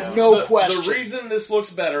problem, Yeah. No the question. reason this looks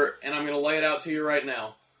better, and I'm going to lay it out to you right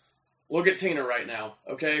now. Look at Tina right now,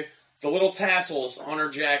 okay? The little tassels on her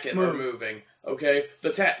jacket are Move. moving, okay?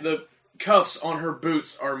 The cuffs on her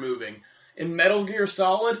boots are moving. In Metal Gear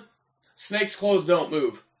Solid, Snake's clothes don't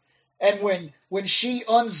move. And when she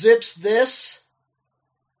unzips this,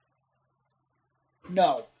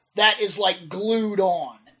 no, that is like glued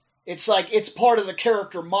on. It's like it's part of the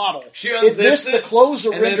character model. She In unzips this, the it, clothes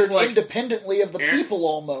are and then it's rendered like, independently of the eh. people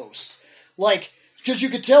almost. Like, because you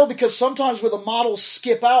could tell because sometimes where the models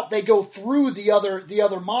skip out, they go through the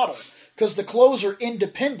other model because the clothes are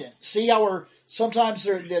independent. See how sometimes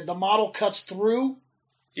the model cuts through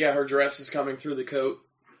Yeah, her dress is coming through the coat.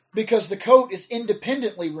 because the coat is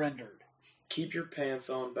independently rendered. Keep your pants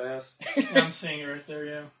on, Bass. I'm seeing it right there.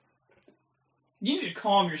 Yeah. You need to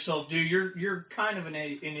calm yourself, dude. You're kind of an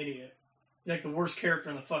idiot. You're like the worst character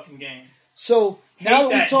in the fucking game. So now Hate that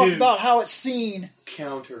we've that talked dude. about how it's seen,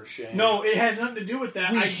 Counter Shane. No, it has nothing to do with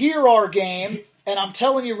that. we I hear our game, and I'm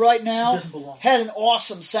telling you right it now, doesn't belong. had an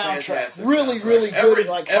awesome soundtrack. Fantastic Really, soundtrack. really good,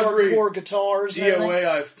 like Every hardcore guitars and everything. DOA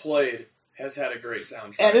I've played has had a great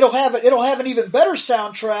soundtrack. And it'll have an even better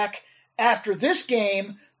soundtrack after this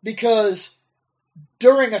game because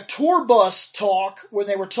during a tour bus talk, when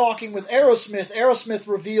they were talking with Aerosmith, Aerosmith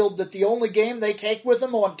revealed that the only game they take with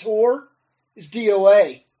them on tour is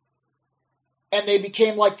DOA. And they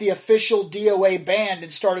became like the official DOA band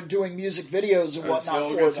and started doing music videos and whatnot Until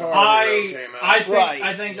for them. Guitar Hero came out.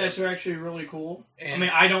 I think that's actually really cool. And- I mean,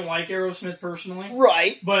 I don't like Aerosmith personally,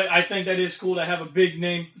 Right, but I think that is cool to have a big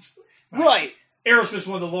name. right. Aerosmith's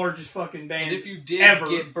one of the largest fucking And bands if you did ever.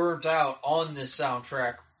 get burnt out on this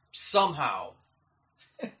soundtrack somehow,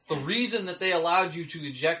 the reason that they allowed you to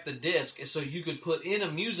eject the disc is so you could put in a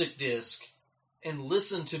music disc and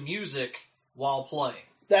listen to music while playing.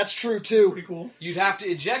 That's true too. Pretty cool. You'd have to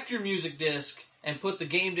eject your music disc and put the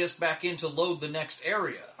game disc back in to load the next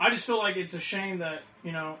area. I just feel like it's a shame that,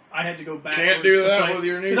 I had to go back. Can't do that with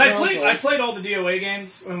your new I consoles. played all the DOA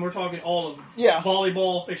games, and we're talking all of them. Yeah.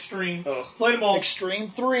 Volleyball, Extreme. Ugh. Played them all. Extreme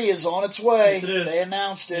 3 is on its way. Yes, it is. They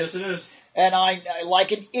announced it. Yes, it is. And I,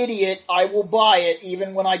 like an idiot, I will buy it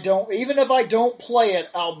even if I don't play it,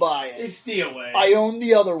 I'll buy it. It's DOA. I own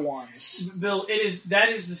the other ones. Bill, that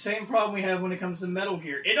is the same problem we have when it comes to Metal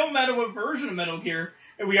Gear. It don't matter what version of Metal Gear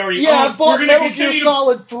we already Yeah, own. I bought We're gonna Metal Gear continue to-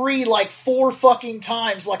 Solid 3 like 4 fucking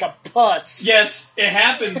times like a putz. Yes, it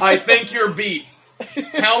happens. I think you're beat.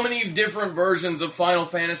 How many different versions of Final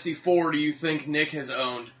Fantasy IV do you think Nick has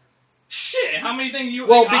owned? Shit, how many things you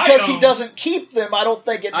Well, think I because he own? doesn't keep them, I don't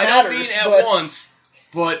think it I matters. don't mean at but once,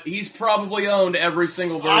 but he's probably owned every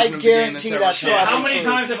single version I of the game guarantee that's ever that's come right. out. How That's many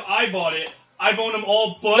true. times have I bought it? I've owned them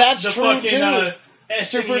all but That's the true, fucking too. SNES.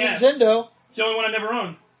 Super Nintendo. It's the only one I've never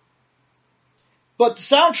owned. But the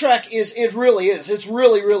soundtrack it really is. It's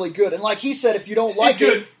really, really good. And like he said, if you don't like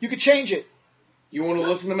good. it, you could change it. You want to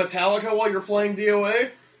listen to Metallica while you're playing DOA?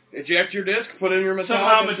 Eject your disc, put in your Metallica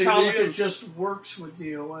Somehow CD. Metallica and- just works with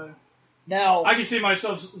DOA. Now, I can see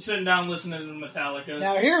myself sitting down listening to Metallica,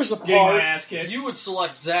 now here's a getting my part. ass kicked. You would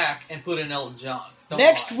select Zach and put in Elton John. Don't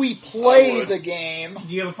Next lie. we I play would. the game.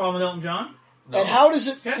 Do you have a problem with Elton John? No. And how does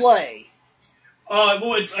it Okay. play?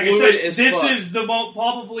 Well, it's, like I Fluid said, as this fuck. is the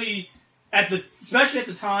probably especially at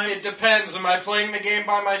the time. It depends. Am I playing the game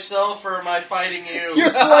by myself or am I fighting you? You're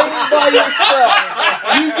playing by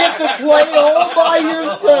yourself. You get to play all by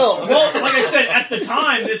yourself. Well, like I said, at the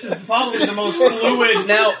time, this is probably the most fluid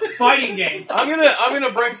Now- fighting game. I'm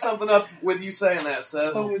gonna bring something up with you saying that,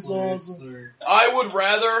 Seth. That was awesome. I would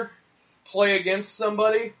rather play against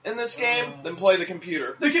somebody in this game than play the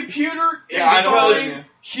computer. The computer is Yeah, I don't throwing- blame you.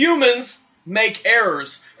 Humans make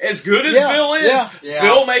errors. As good as Yeah, Bill is, yeah. Yeah.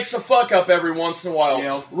 Bill makes a fuck up every once in a while.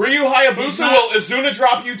 Yeah. Ryu He's Hayabusa not- will Azuna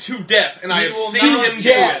drop you to death, and I He have will seen not him do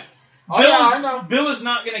death. it. Oh, yeah, I know. Bill is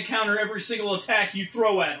not going to counter every single attack you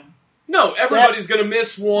throw at him. No, everybody's gonna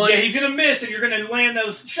miss one. Yeah, he's going to miss, and you're going to land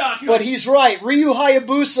those shots. But he's right. Ryu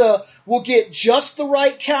Hayabusa will get just the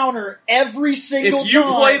right counter every single If you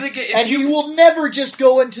time, play the ga- if and you- he will never just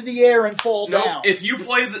go into the air and fall No, down. if you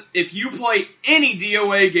play any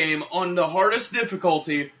DOA game on the hardest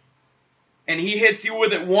difficulty, and he hits you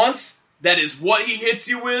with it once, that is what he hits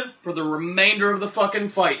you with for the remainder of the fucking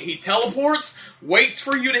fight. He teleports, waits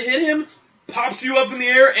for you to hit him, pops you up in the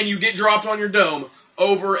air, and you get dropped on your dome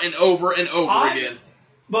over and over and over again.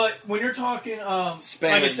 But when you're talking, like I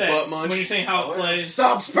Spamming said, butt munch. when you're saying how it plays,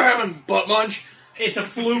 Stop spamming, butt munch. it's a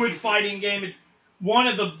fluid fighting game. It's one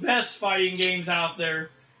of the best fighting games out there.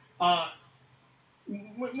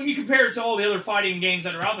 When you compare it to all the other fighting games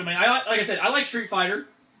that are out there, man, like I said, I like Street Fighter.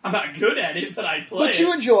 I'm not good at it, but I play but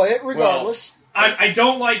you it. enjoy it regardless. I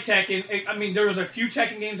don't like Tekken. I mean, there was a few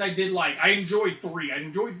Tekken games I did like. I enjoyed 3. I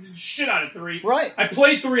enjoyed the shit out of 3. Right. I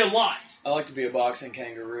played 3 a lot. I like to be a boxing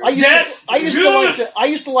kangaroo. I used Yes! to I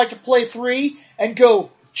used to like to play 3 and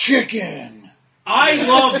go chicken. I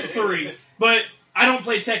loved 3, but I don't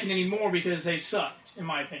play Tekken anymore because they sucked, in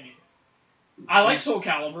my opinion. I like Soul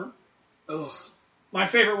Calibur. Ugh. My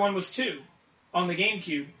favorite one was 2 on the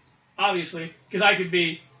GameCube, obviously, because I could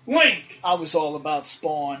be Link. I was all about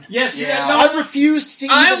Spawn. Yes, Yeah. no, I refused to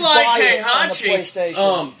even I like buy it on the Heihachi.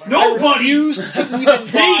 PlayStation. I nobody. refused to even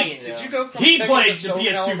buy it. Yeah. Did you go from He Tekken played to the Soul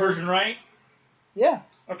PS2 Calibur? version, right? Yeah.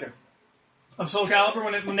 Okay. Of Soul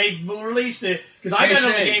Calibur when they released it, because I Hey, got it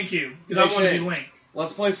on the Shane. GameCube because I Hey, wanted to Shane. be Link.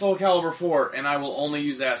 Let's play Soul Calibur 4, and I will only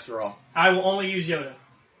use Astaroth. I will only use Yoda.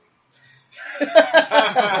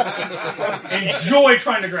 Enjoy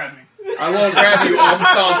trying to grab me. I won't grab you, I'll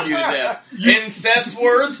stomp you to death. In Seth's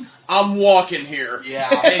words, I'm walking here. Yeah.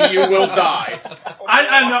 And you will die.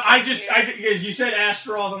 I know. Because you said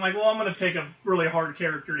Astaroth. I'm like, well, I'm going to pick a really hard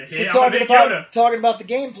character to So hit. I'm going to pick Yoda. talking about the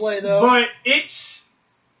gameplay though. But it's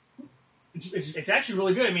actually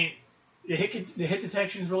really good. I mean, the hit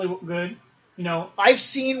detection is really good. You know, I've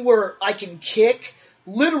seen where I can kick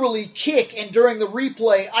literally kick, and during the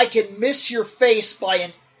replay, I can miss your face by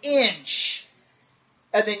an inch,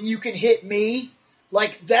 and then you can hit me.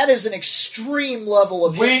 Like, that is an extreme level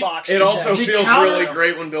of hitbox. It also detection. feels counter- really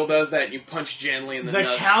great when Bill does that and you punch Jan Lee in the The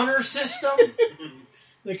nuts. counter system,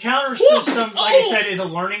 like I said, is a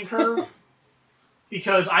learning curve.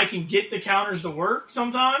 Because I can get the counters to work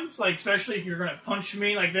sometimes, like especially if you're going to punch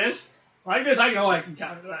me like this, I know I can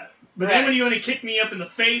counter that. But then when you want to kick me up in the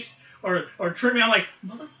face or trip me, I'm like,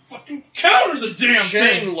 motherfucking counter this damn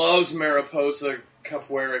Shane thing. loves Mariposa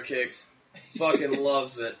capoeira kicks. Fucking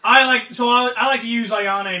loves it. I like to use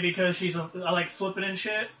Ayane because I like flipping and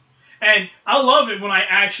shit, and I love it when I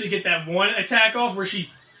actually get that one attack off where she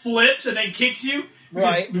flips and then kicks you.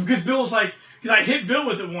 Right. Because Bill's like. Because I hit Bill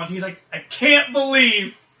with it once. He's like, I can't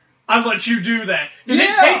believe I let you do that.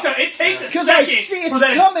 Because it takes a Because second. I see it's for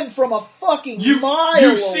that, coming from a fucking mile You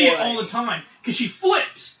away. see it all the time. Because she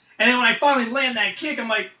flips. And then when I finally land that kick, I'm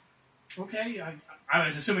like, okay, I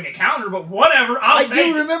was assuming a counter, but whatever. I take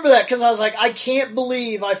do it. remember that because I was like, I can't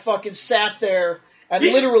believe I fucking sat there and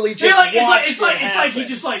He- literally just it's watched it like happen. he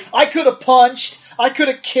just like. I could have punched. I could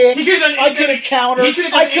have kicked. He could've done I could have anything- countered. he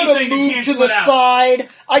could've done I could have anything to moved to cancel the it out. side.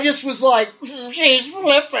 I just was like, she's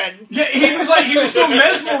flipping. Yeah, he was so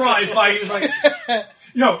mesmerized by it. He was like,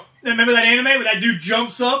 remember that anime where that dude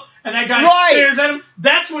jumps up and that guy Right. stares at him?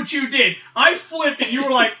 That's what you did. I flipped and you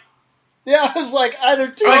were like, Yeah, I was like,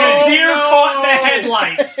 either two. like a deer caught in the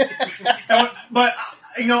headlights. But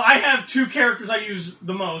I have two characters I use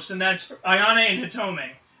the most, and that's Ayane and Hitome.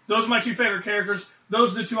 Those are my two favorite characters.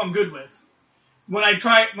 Those are the two I'm good with. When I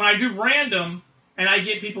do random, and I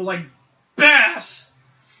get people like Bass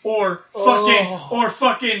or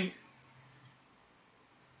fucking.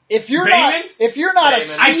 If you're Bayman? not a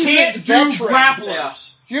Bayman. I seasoned can't do veteran,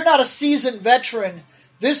 grapplers. if you're not a seasoned veteran,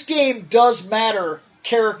 this game does matter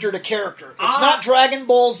character to character. It's not Dragon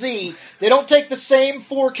Ball Z. They don't take the same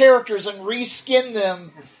 4 characters and reskin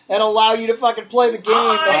them and allow you to fucking play the game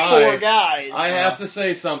with 4 guys. I have to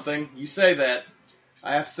say something. You say that.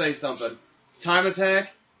 I have to say something. Time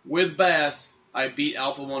Attack with Bass, I beat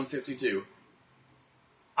Alpha 152.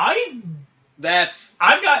 I've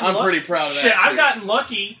gotten I'm pretty proud of that. Shit, I've too. gotten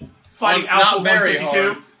lucky fighting Alpha Not very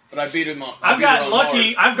 152. hard, but I beat him on. I've gotten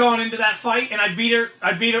lucky. Hard. I've gone into that fight and I beat her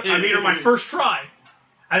my first try.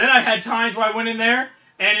 And then I had times where I went in there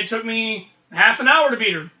and it took me half an hour to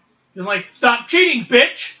beat her. I'm like, stop cheating,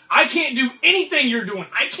 bitch! I can't do anything you're doing.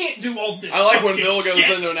 I can't do all this. I like when fucking Bill goes shit.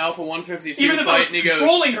 into an Alpha 152 Even if I fight was and he goes,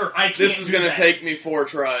 controlling her, I can't. "This is going to take me 4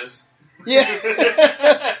 tries." Yeah.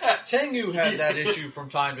 Tengu had that issue from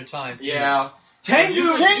time to time. Too. Yeah.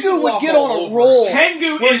 Tengu would get all on a over. roll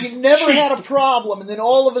Tengu where is you never cheap. had a problem, and then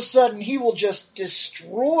all of a sudden he will just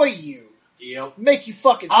destroy you, Yep. make you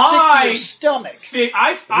fucking sick to your stomach. Who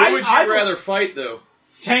would you rather fight though?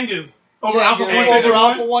 Tengu over Alpha Over 151?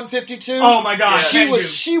 Alpha 152. Oh my god, She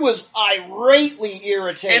Tengu. was irately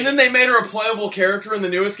irritated. And then they made her a playable character in the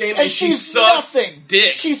newest game, and and she she's sucks nothing.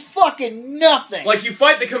 dick. She's fucking nothing. Like, you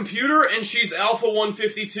fight the computer, and she's Alpha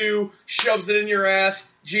 152, shoves it in your ass,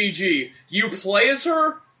 GG. You play as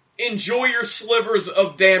her, enjoy your slivers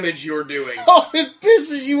of damage you're doing. Oh, it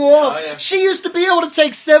pisses you off. Oh, yeah. She used to be able to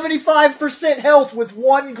take 75% health with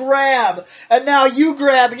one grab, and now you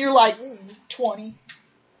grab and you're like, 20.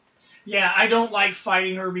 Yeah, I don't like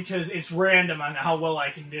fighting her because it's random on how well I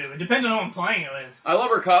can do. It depends on who I'm playing it with. I love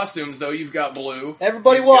her costumes, though. You've got blue.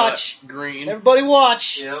 Everybody You've watch. got green. Everybody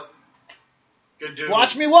watch. Yep. Good dude.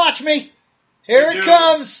 Watch me. Here Good it dude.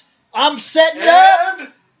 comes. I'm setting up.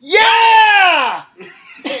 And Yeah!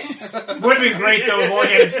 Would have been great though if all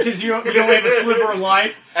you had, because you only have a sliver of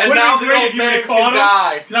life. And Would now have been the great old if you would man have caught can him.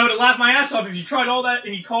 die. Because I would have laughed my ass off if you tried all that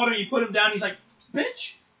and you caught him, you put him down, he's like,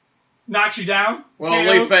 bitch, knocks you down. Well,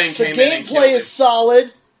 KO. Lee Fang So came in and killed gameplay him. is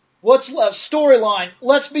solid. What's left? Storyline.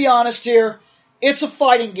 Let's be honest here. It's a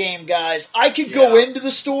fighting game, guys. I could go Yeah. into the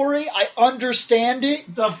story. I understand it.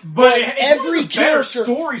 But But it's every one of the better character-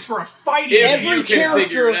 stories for a fighting If game. you Every can figure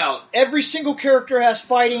character, it out. every single character has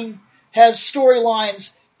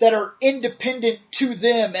storylines that are independent to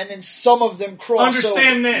them, and then some of them cross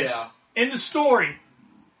Understand over. this. Yeah. In the story,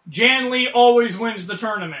 Jan Lee always wins the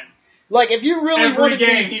tournament. Like if you really Every wanted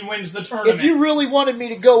game me, he wins the tournament. if you really wanted me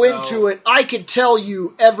to go into it, I could tell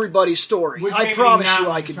you everybody's story. Which I game promise did he you,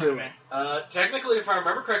 not I win could the do it. tournament? technically, if I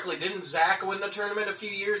remember correctly, didn't Zack win the tournament a few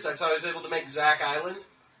years? That's how he was able to make Zack Island.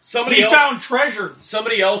 Somebody He else, found treasure.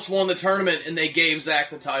 somebody else won the tournament, and they gave Zach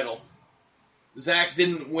the title. Zach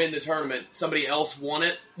didn't win the tournament. Somebody else won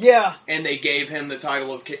it, Yeah, and they gave him the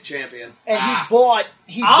title of champion. and he bought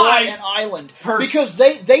I- an island Pers- because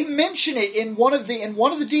they mention it in one of the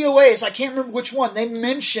DOAs. I can't remember which one. They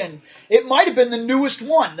mention it might have been the newest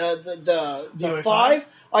one, the DOA 5.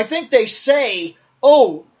 I think they say,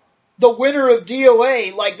 oh, the winner of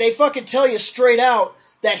DOA, like they fucking tell you straight out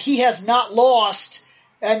that he has not lost.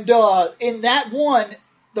 And in that one,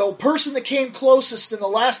 the person that came closest in the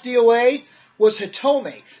last DOA was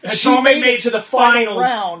Hitomi. She Hitomi made made it to the final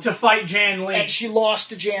round, to fight Jan Lee. and she lost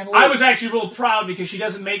to Jan Lee. I was actually real proud because she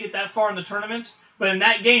doesn't make it that far in the tournaments, but in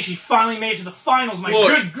that game she finally made it to the finals. My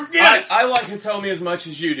Look, yes! I like Hitomi as much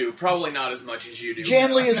as you do. Probably not as much as you do.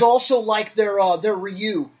 Jan Lee is also like their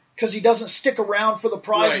Ryu, because he doesn't stick around for the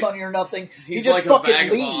prize Right. money or nothing. He's he just like fucking a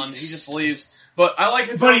vagabond. leaves. He just leaves. But I like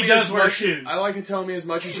Hitomi But he does as wear much. shoes. I like Hitomi as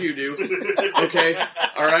much as you do. Okay,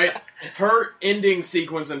 all right. Her ending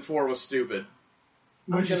sequence in 4 was stupid.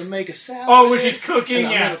 I'm Which gonna is- make a salad. Oh, when she's cooking, and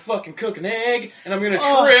I'm yeah. gonna fucking cook an egg, and I'm gonna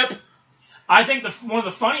Oh. trip. I think one of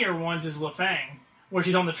the funnier ones is LaFang, where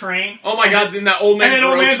she's on the train. Oh my god! Then that old man. And then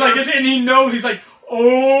old throws man's like her. this, and he knows, he's like,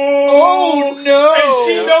 Oh, no! And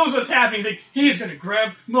she knows what's happening. He's like, he's gonna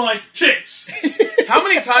grab my tits. How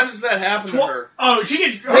many times has that happened to her? Oh, she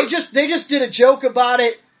gets. They just did a joke about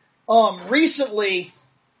it recently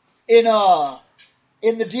in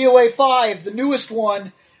the DOA 5, the newest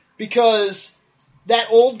one, because that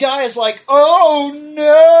old guy is like, oh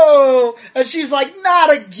no, and she's like,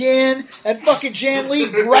 not again, and fucking Jan Lee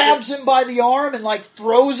grabs him by the arm and like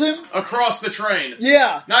throws him. Across the train.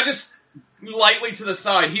 Yeah. Not just lightly to the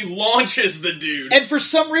side. He launches the dude. And for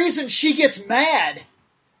some reason, she gets mad.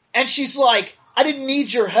 And she's like, I didn't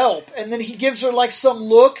need your help. And then he gives her like some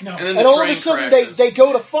look. No. And then And the all of a train sudden, crashes. they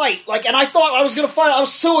go to fight. Like, and I thought I was going to fight. I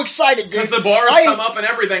was so excited, dude. Because the bars I- come up and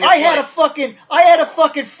everything. I It's had like- a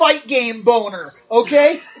fucking fight game boner,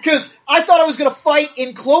 okay? Because I thought I was gonna fight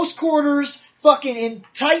in close quarters, fucking in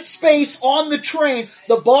tight space on the train.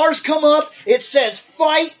 The bars come up, it says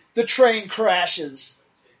fight, the train crashes.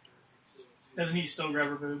 Doesn't he still grab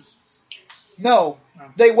her boobs? No,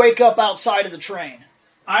 they wake up outside of the train.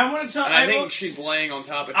 I want to tell. And I think she's laying on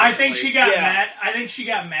top of. I think she got Yeah. mad. I think she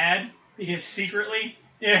got mad because secretly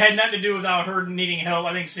it had nothing to do without her needing help.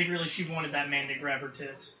 I think secretly she wanted that man to grab her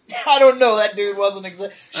tits. I don't know, that dude wasn't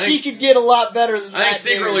exact. She could get a lot better than that. I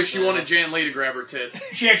think secretly dude. she wanted Jan Lee to grab her tits.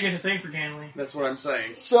 She actually has a thing for Jan Lee. That's what I'm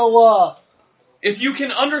saying. So, If you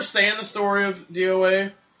can understand the story of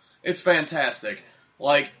DOA, it's fantastic.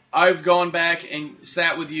 Like, I've gone back and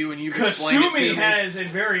sat with you and you've explained it to Kasumi me. has a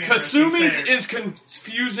very interesting Kasumi's setup. is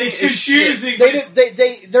confusing It's as shit. confusing. but it's-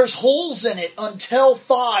 they there's holes in it until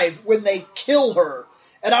 5 when they kill her.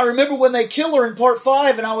 And I remember when they kill her in part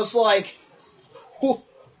 5 and I was like,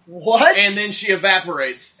 what? And then she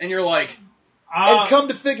evaporates, and you're like, And come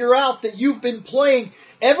to figure out that you've been playing,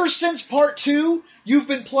 ever since part 2, you've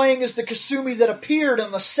been playing as the Kasumi that appeared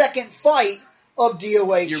in the second fight of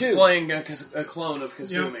DOA 2. you're playing a clone of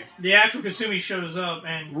you know, Kasumi. the actual Kasumi shows up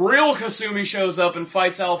and Real Kasumi shows up and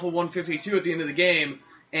fights Alpha 152 at the end of the game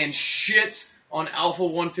and shits on Alpha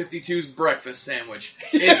 152's breakfast sandwich.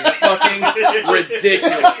 It's fucking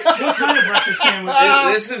ridiculous. what kind of breakfast sandwich?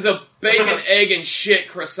 This is a bacon, egg, and shit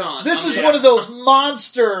croissant. This I'm is sorry. one of those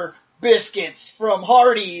monster biscuits from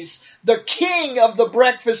Hardee's, the king of the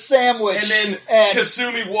breakfast sandwich. And then and,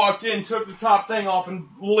 Kasumi walked in, took the top thing off, and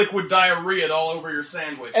liquid diarrhea all over your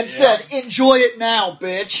sandwich. and said, enjoy it now,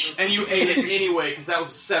 bitch. And you ate it anyway, because that was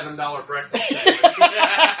a $7 breakfast sandwich.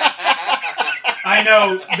 I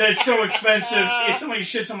know that's so expensive. If somebody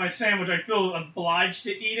shits on my sandwich, I feel obliged to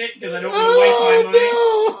eat it because I don't want to waste my money.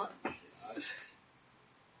 Oh, no.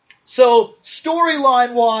 So,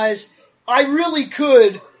 storyline wise, I really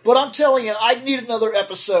could, but I'm telling you, I'd need another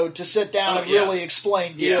episode to sit down Oh, and yeah. really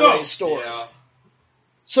explain Yeah. DOA's story. Yeah.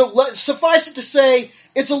 So suffice it to say,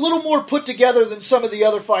 it's a little more put together than some of the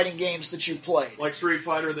other fighting games that you've played. Like Street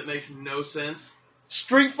Fighter that makes no sense.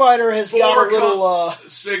 Street Fighter has got a little,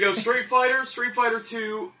 So it goes Street Fighter, Street Fighter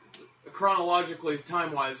 2, chronologically,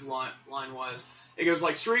 time-wise, line-wise. It goes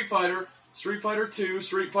like Street Fighter 2,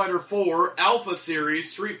 Street Fighter 4, Alpha Series,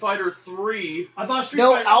 Street Fighter 3. I thought Street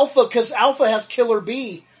no, Fighter. Alpha, because Alpha has Killer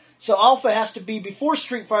B. So Alpha has to be before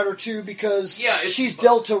Street Fighter 2 because Yeah, it's- she's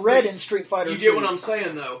Delta Red but in Street Fighter You 2. get what I'm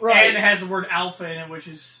saying, though. Right. And it has the word alpha in it, which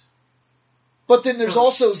is. But then there's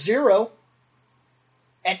also Zero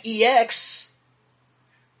and EX.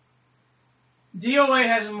 DOA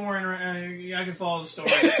has a more. I can follow the story.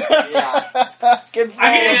 Yeah. Can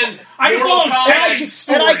I can follow Ted's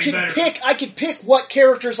story and I can better. I can pick what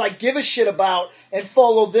characters I give a shit about and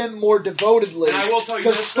follow them more devotedly. And I will tell you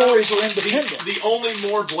because this, stories are independent. The only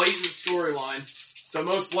more blatant storyline, the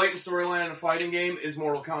most blatant storyline in a fighting game is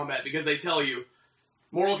Mortal Kombat, because they tell you,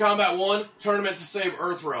 Mortal Kombat 1, tournament to save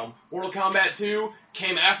Earthrealm. Mortal Kombat 2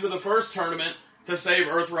 came after the first tournament to save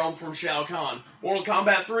Earthrealm from Shao Kahn. Mortal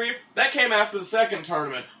Kombat 3, that came after the second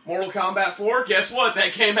tournament. Mortal Kombat 4, guess what?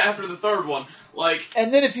 That came after the third one. Like,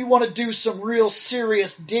 And then if you want to do some real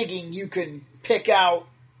serious digging, you can pick out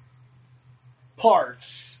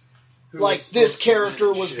parts. who Like was this supposed to win character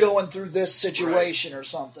and was shit. going through this situation or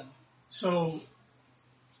something. So,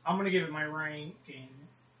 I'm gonna give it my ranking.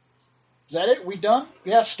 Is that it? We done?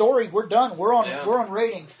 Yeah, story. We're done. We're on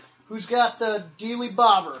rating. Who's got the Dealy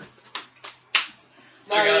Bobber?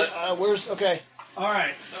 I got it. Where's okay? All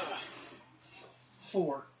right,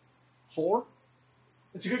 4. 4.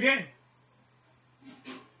 It's a good game.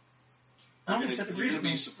 I don't You're accept the going to be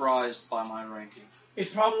reasoning. surprised by my ranking. It's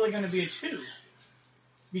probably going to be a 2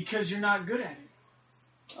 because you're not good at it.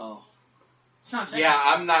 Oh. It's not. Yeah,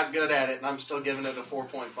 I'm not good at it, and I'm still giving it a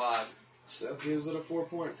 4.5. Seth gives it a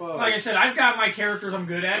 4.5. Like I said, I've got my characters I'm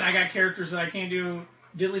good at, and I got characters that I can't do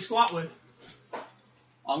diddly squat with.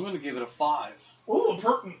 I'm going to give it a 5. Ooh,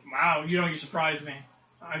 wow! You surprised me.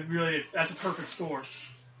 That's a perfect score.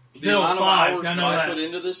 The Bill, amount of 5. hours I that know I that. put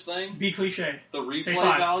into this thing, Be cliche. the replay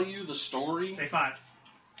 5. value, the story. Say 5.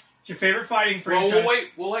 It's your favorite fighting Well, franchise. we'll wait.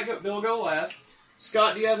 We'll let Bill go last.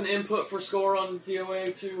 Scott, do you have an input for score on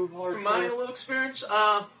DOA 2? From my little experience,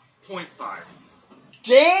 0.5.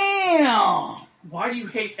 Damn. Why do you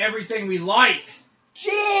hate everything we like?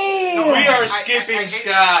 Damn. We are skipping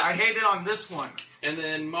Scott. I hate it on this one. And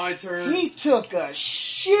then my turn. He took a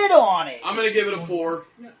shit on it. I'm gonna give it a 4.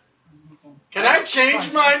 Can I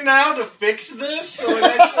change mine now to fix this? So it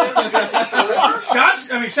actually has a good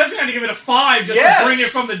score? Seth's going to give it a 5 just Yes. to bring it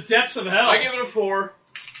from the depths of hell. I give it a 4.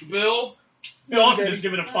 Bill, Bill also just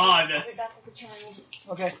give it a 5.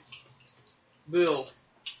 Okay. Bill,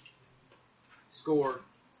 score.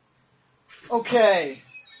 Okay.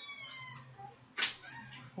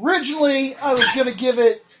 Originally, I was gonna give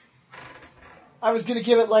it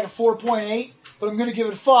like a 4.8, but I'm gonna give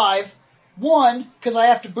it a 5. One, because I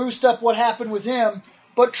have to boost up what happened with him.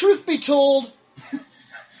 But truth be told,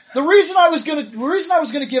 the reason I was gonna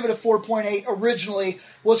give it a 4.8 originally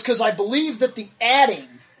was because I believe that the adding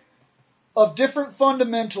of different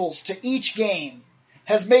fundamentals to each game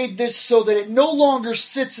has made this so that it no longer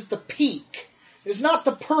sits at the peak. It's not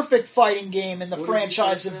the perfect fighting game in the What did you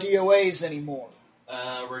franchise say, of Sam? DOAs anymore.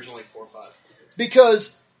 Originally 4.5.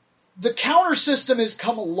 Because the counter system has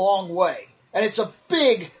come a long way. And it's a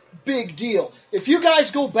big, big deal. If you guys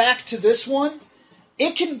go back to this one,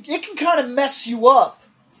 it can kind of mess you up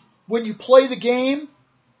when you play the game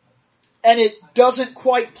and it doesn't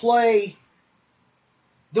quite play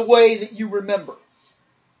the way that you remember.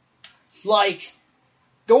 Like,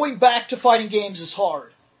 going back to fighting games is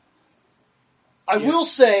hard. I will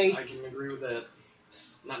say, I can agree with that.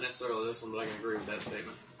 Not necessarily this one, but I can agree with that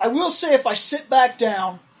statement. I will say if I sit back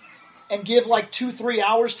down and give like 2-3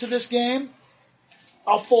 hours to this game,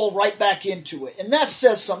 I'll fall right back into it. And that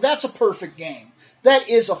says something. That's a perfect game. That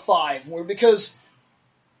is a 5. Because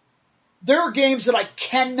there are games that I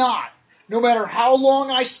cannot, no matter how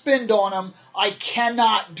long I spend on them, I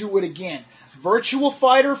cannot do it again. Virtua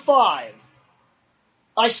Fighter 5.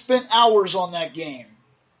 I spent hours on that game.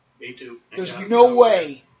 Me too. There's no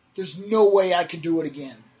way I could do it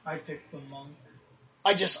again. I picked the monk.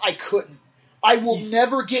 I couldn't. I will He's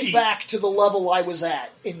never get cheap. back to the level I was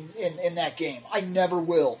at in that game. I never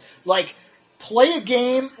will. Like, play a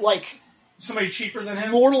game like Somebody cheaper than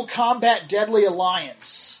him? Mortal Kombat Deadly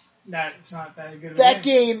Alliance. It's not that good of a That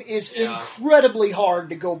game is Yeah. incredibly hard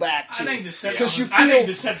to go back to. I think Deception. Because you I feel- think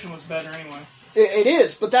Deception was better anyway. It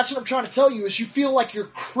is, but that's what I'm trying to tell you, is you feel like you're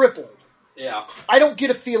crippled. Yeah. I don't get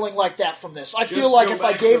a feeling like that from this. I Just feel like go if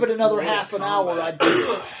I back gave to it another Mortal half an Kombat. hour, I'd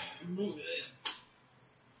do it.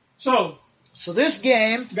 So, So this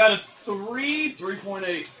game, got a 3.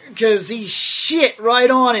 3.8. because he shit right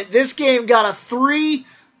on it, this game got a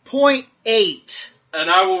 3.8. And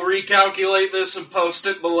I will recalculate this and post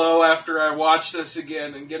it below after I watch this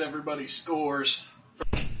again and get everybody's scores.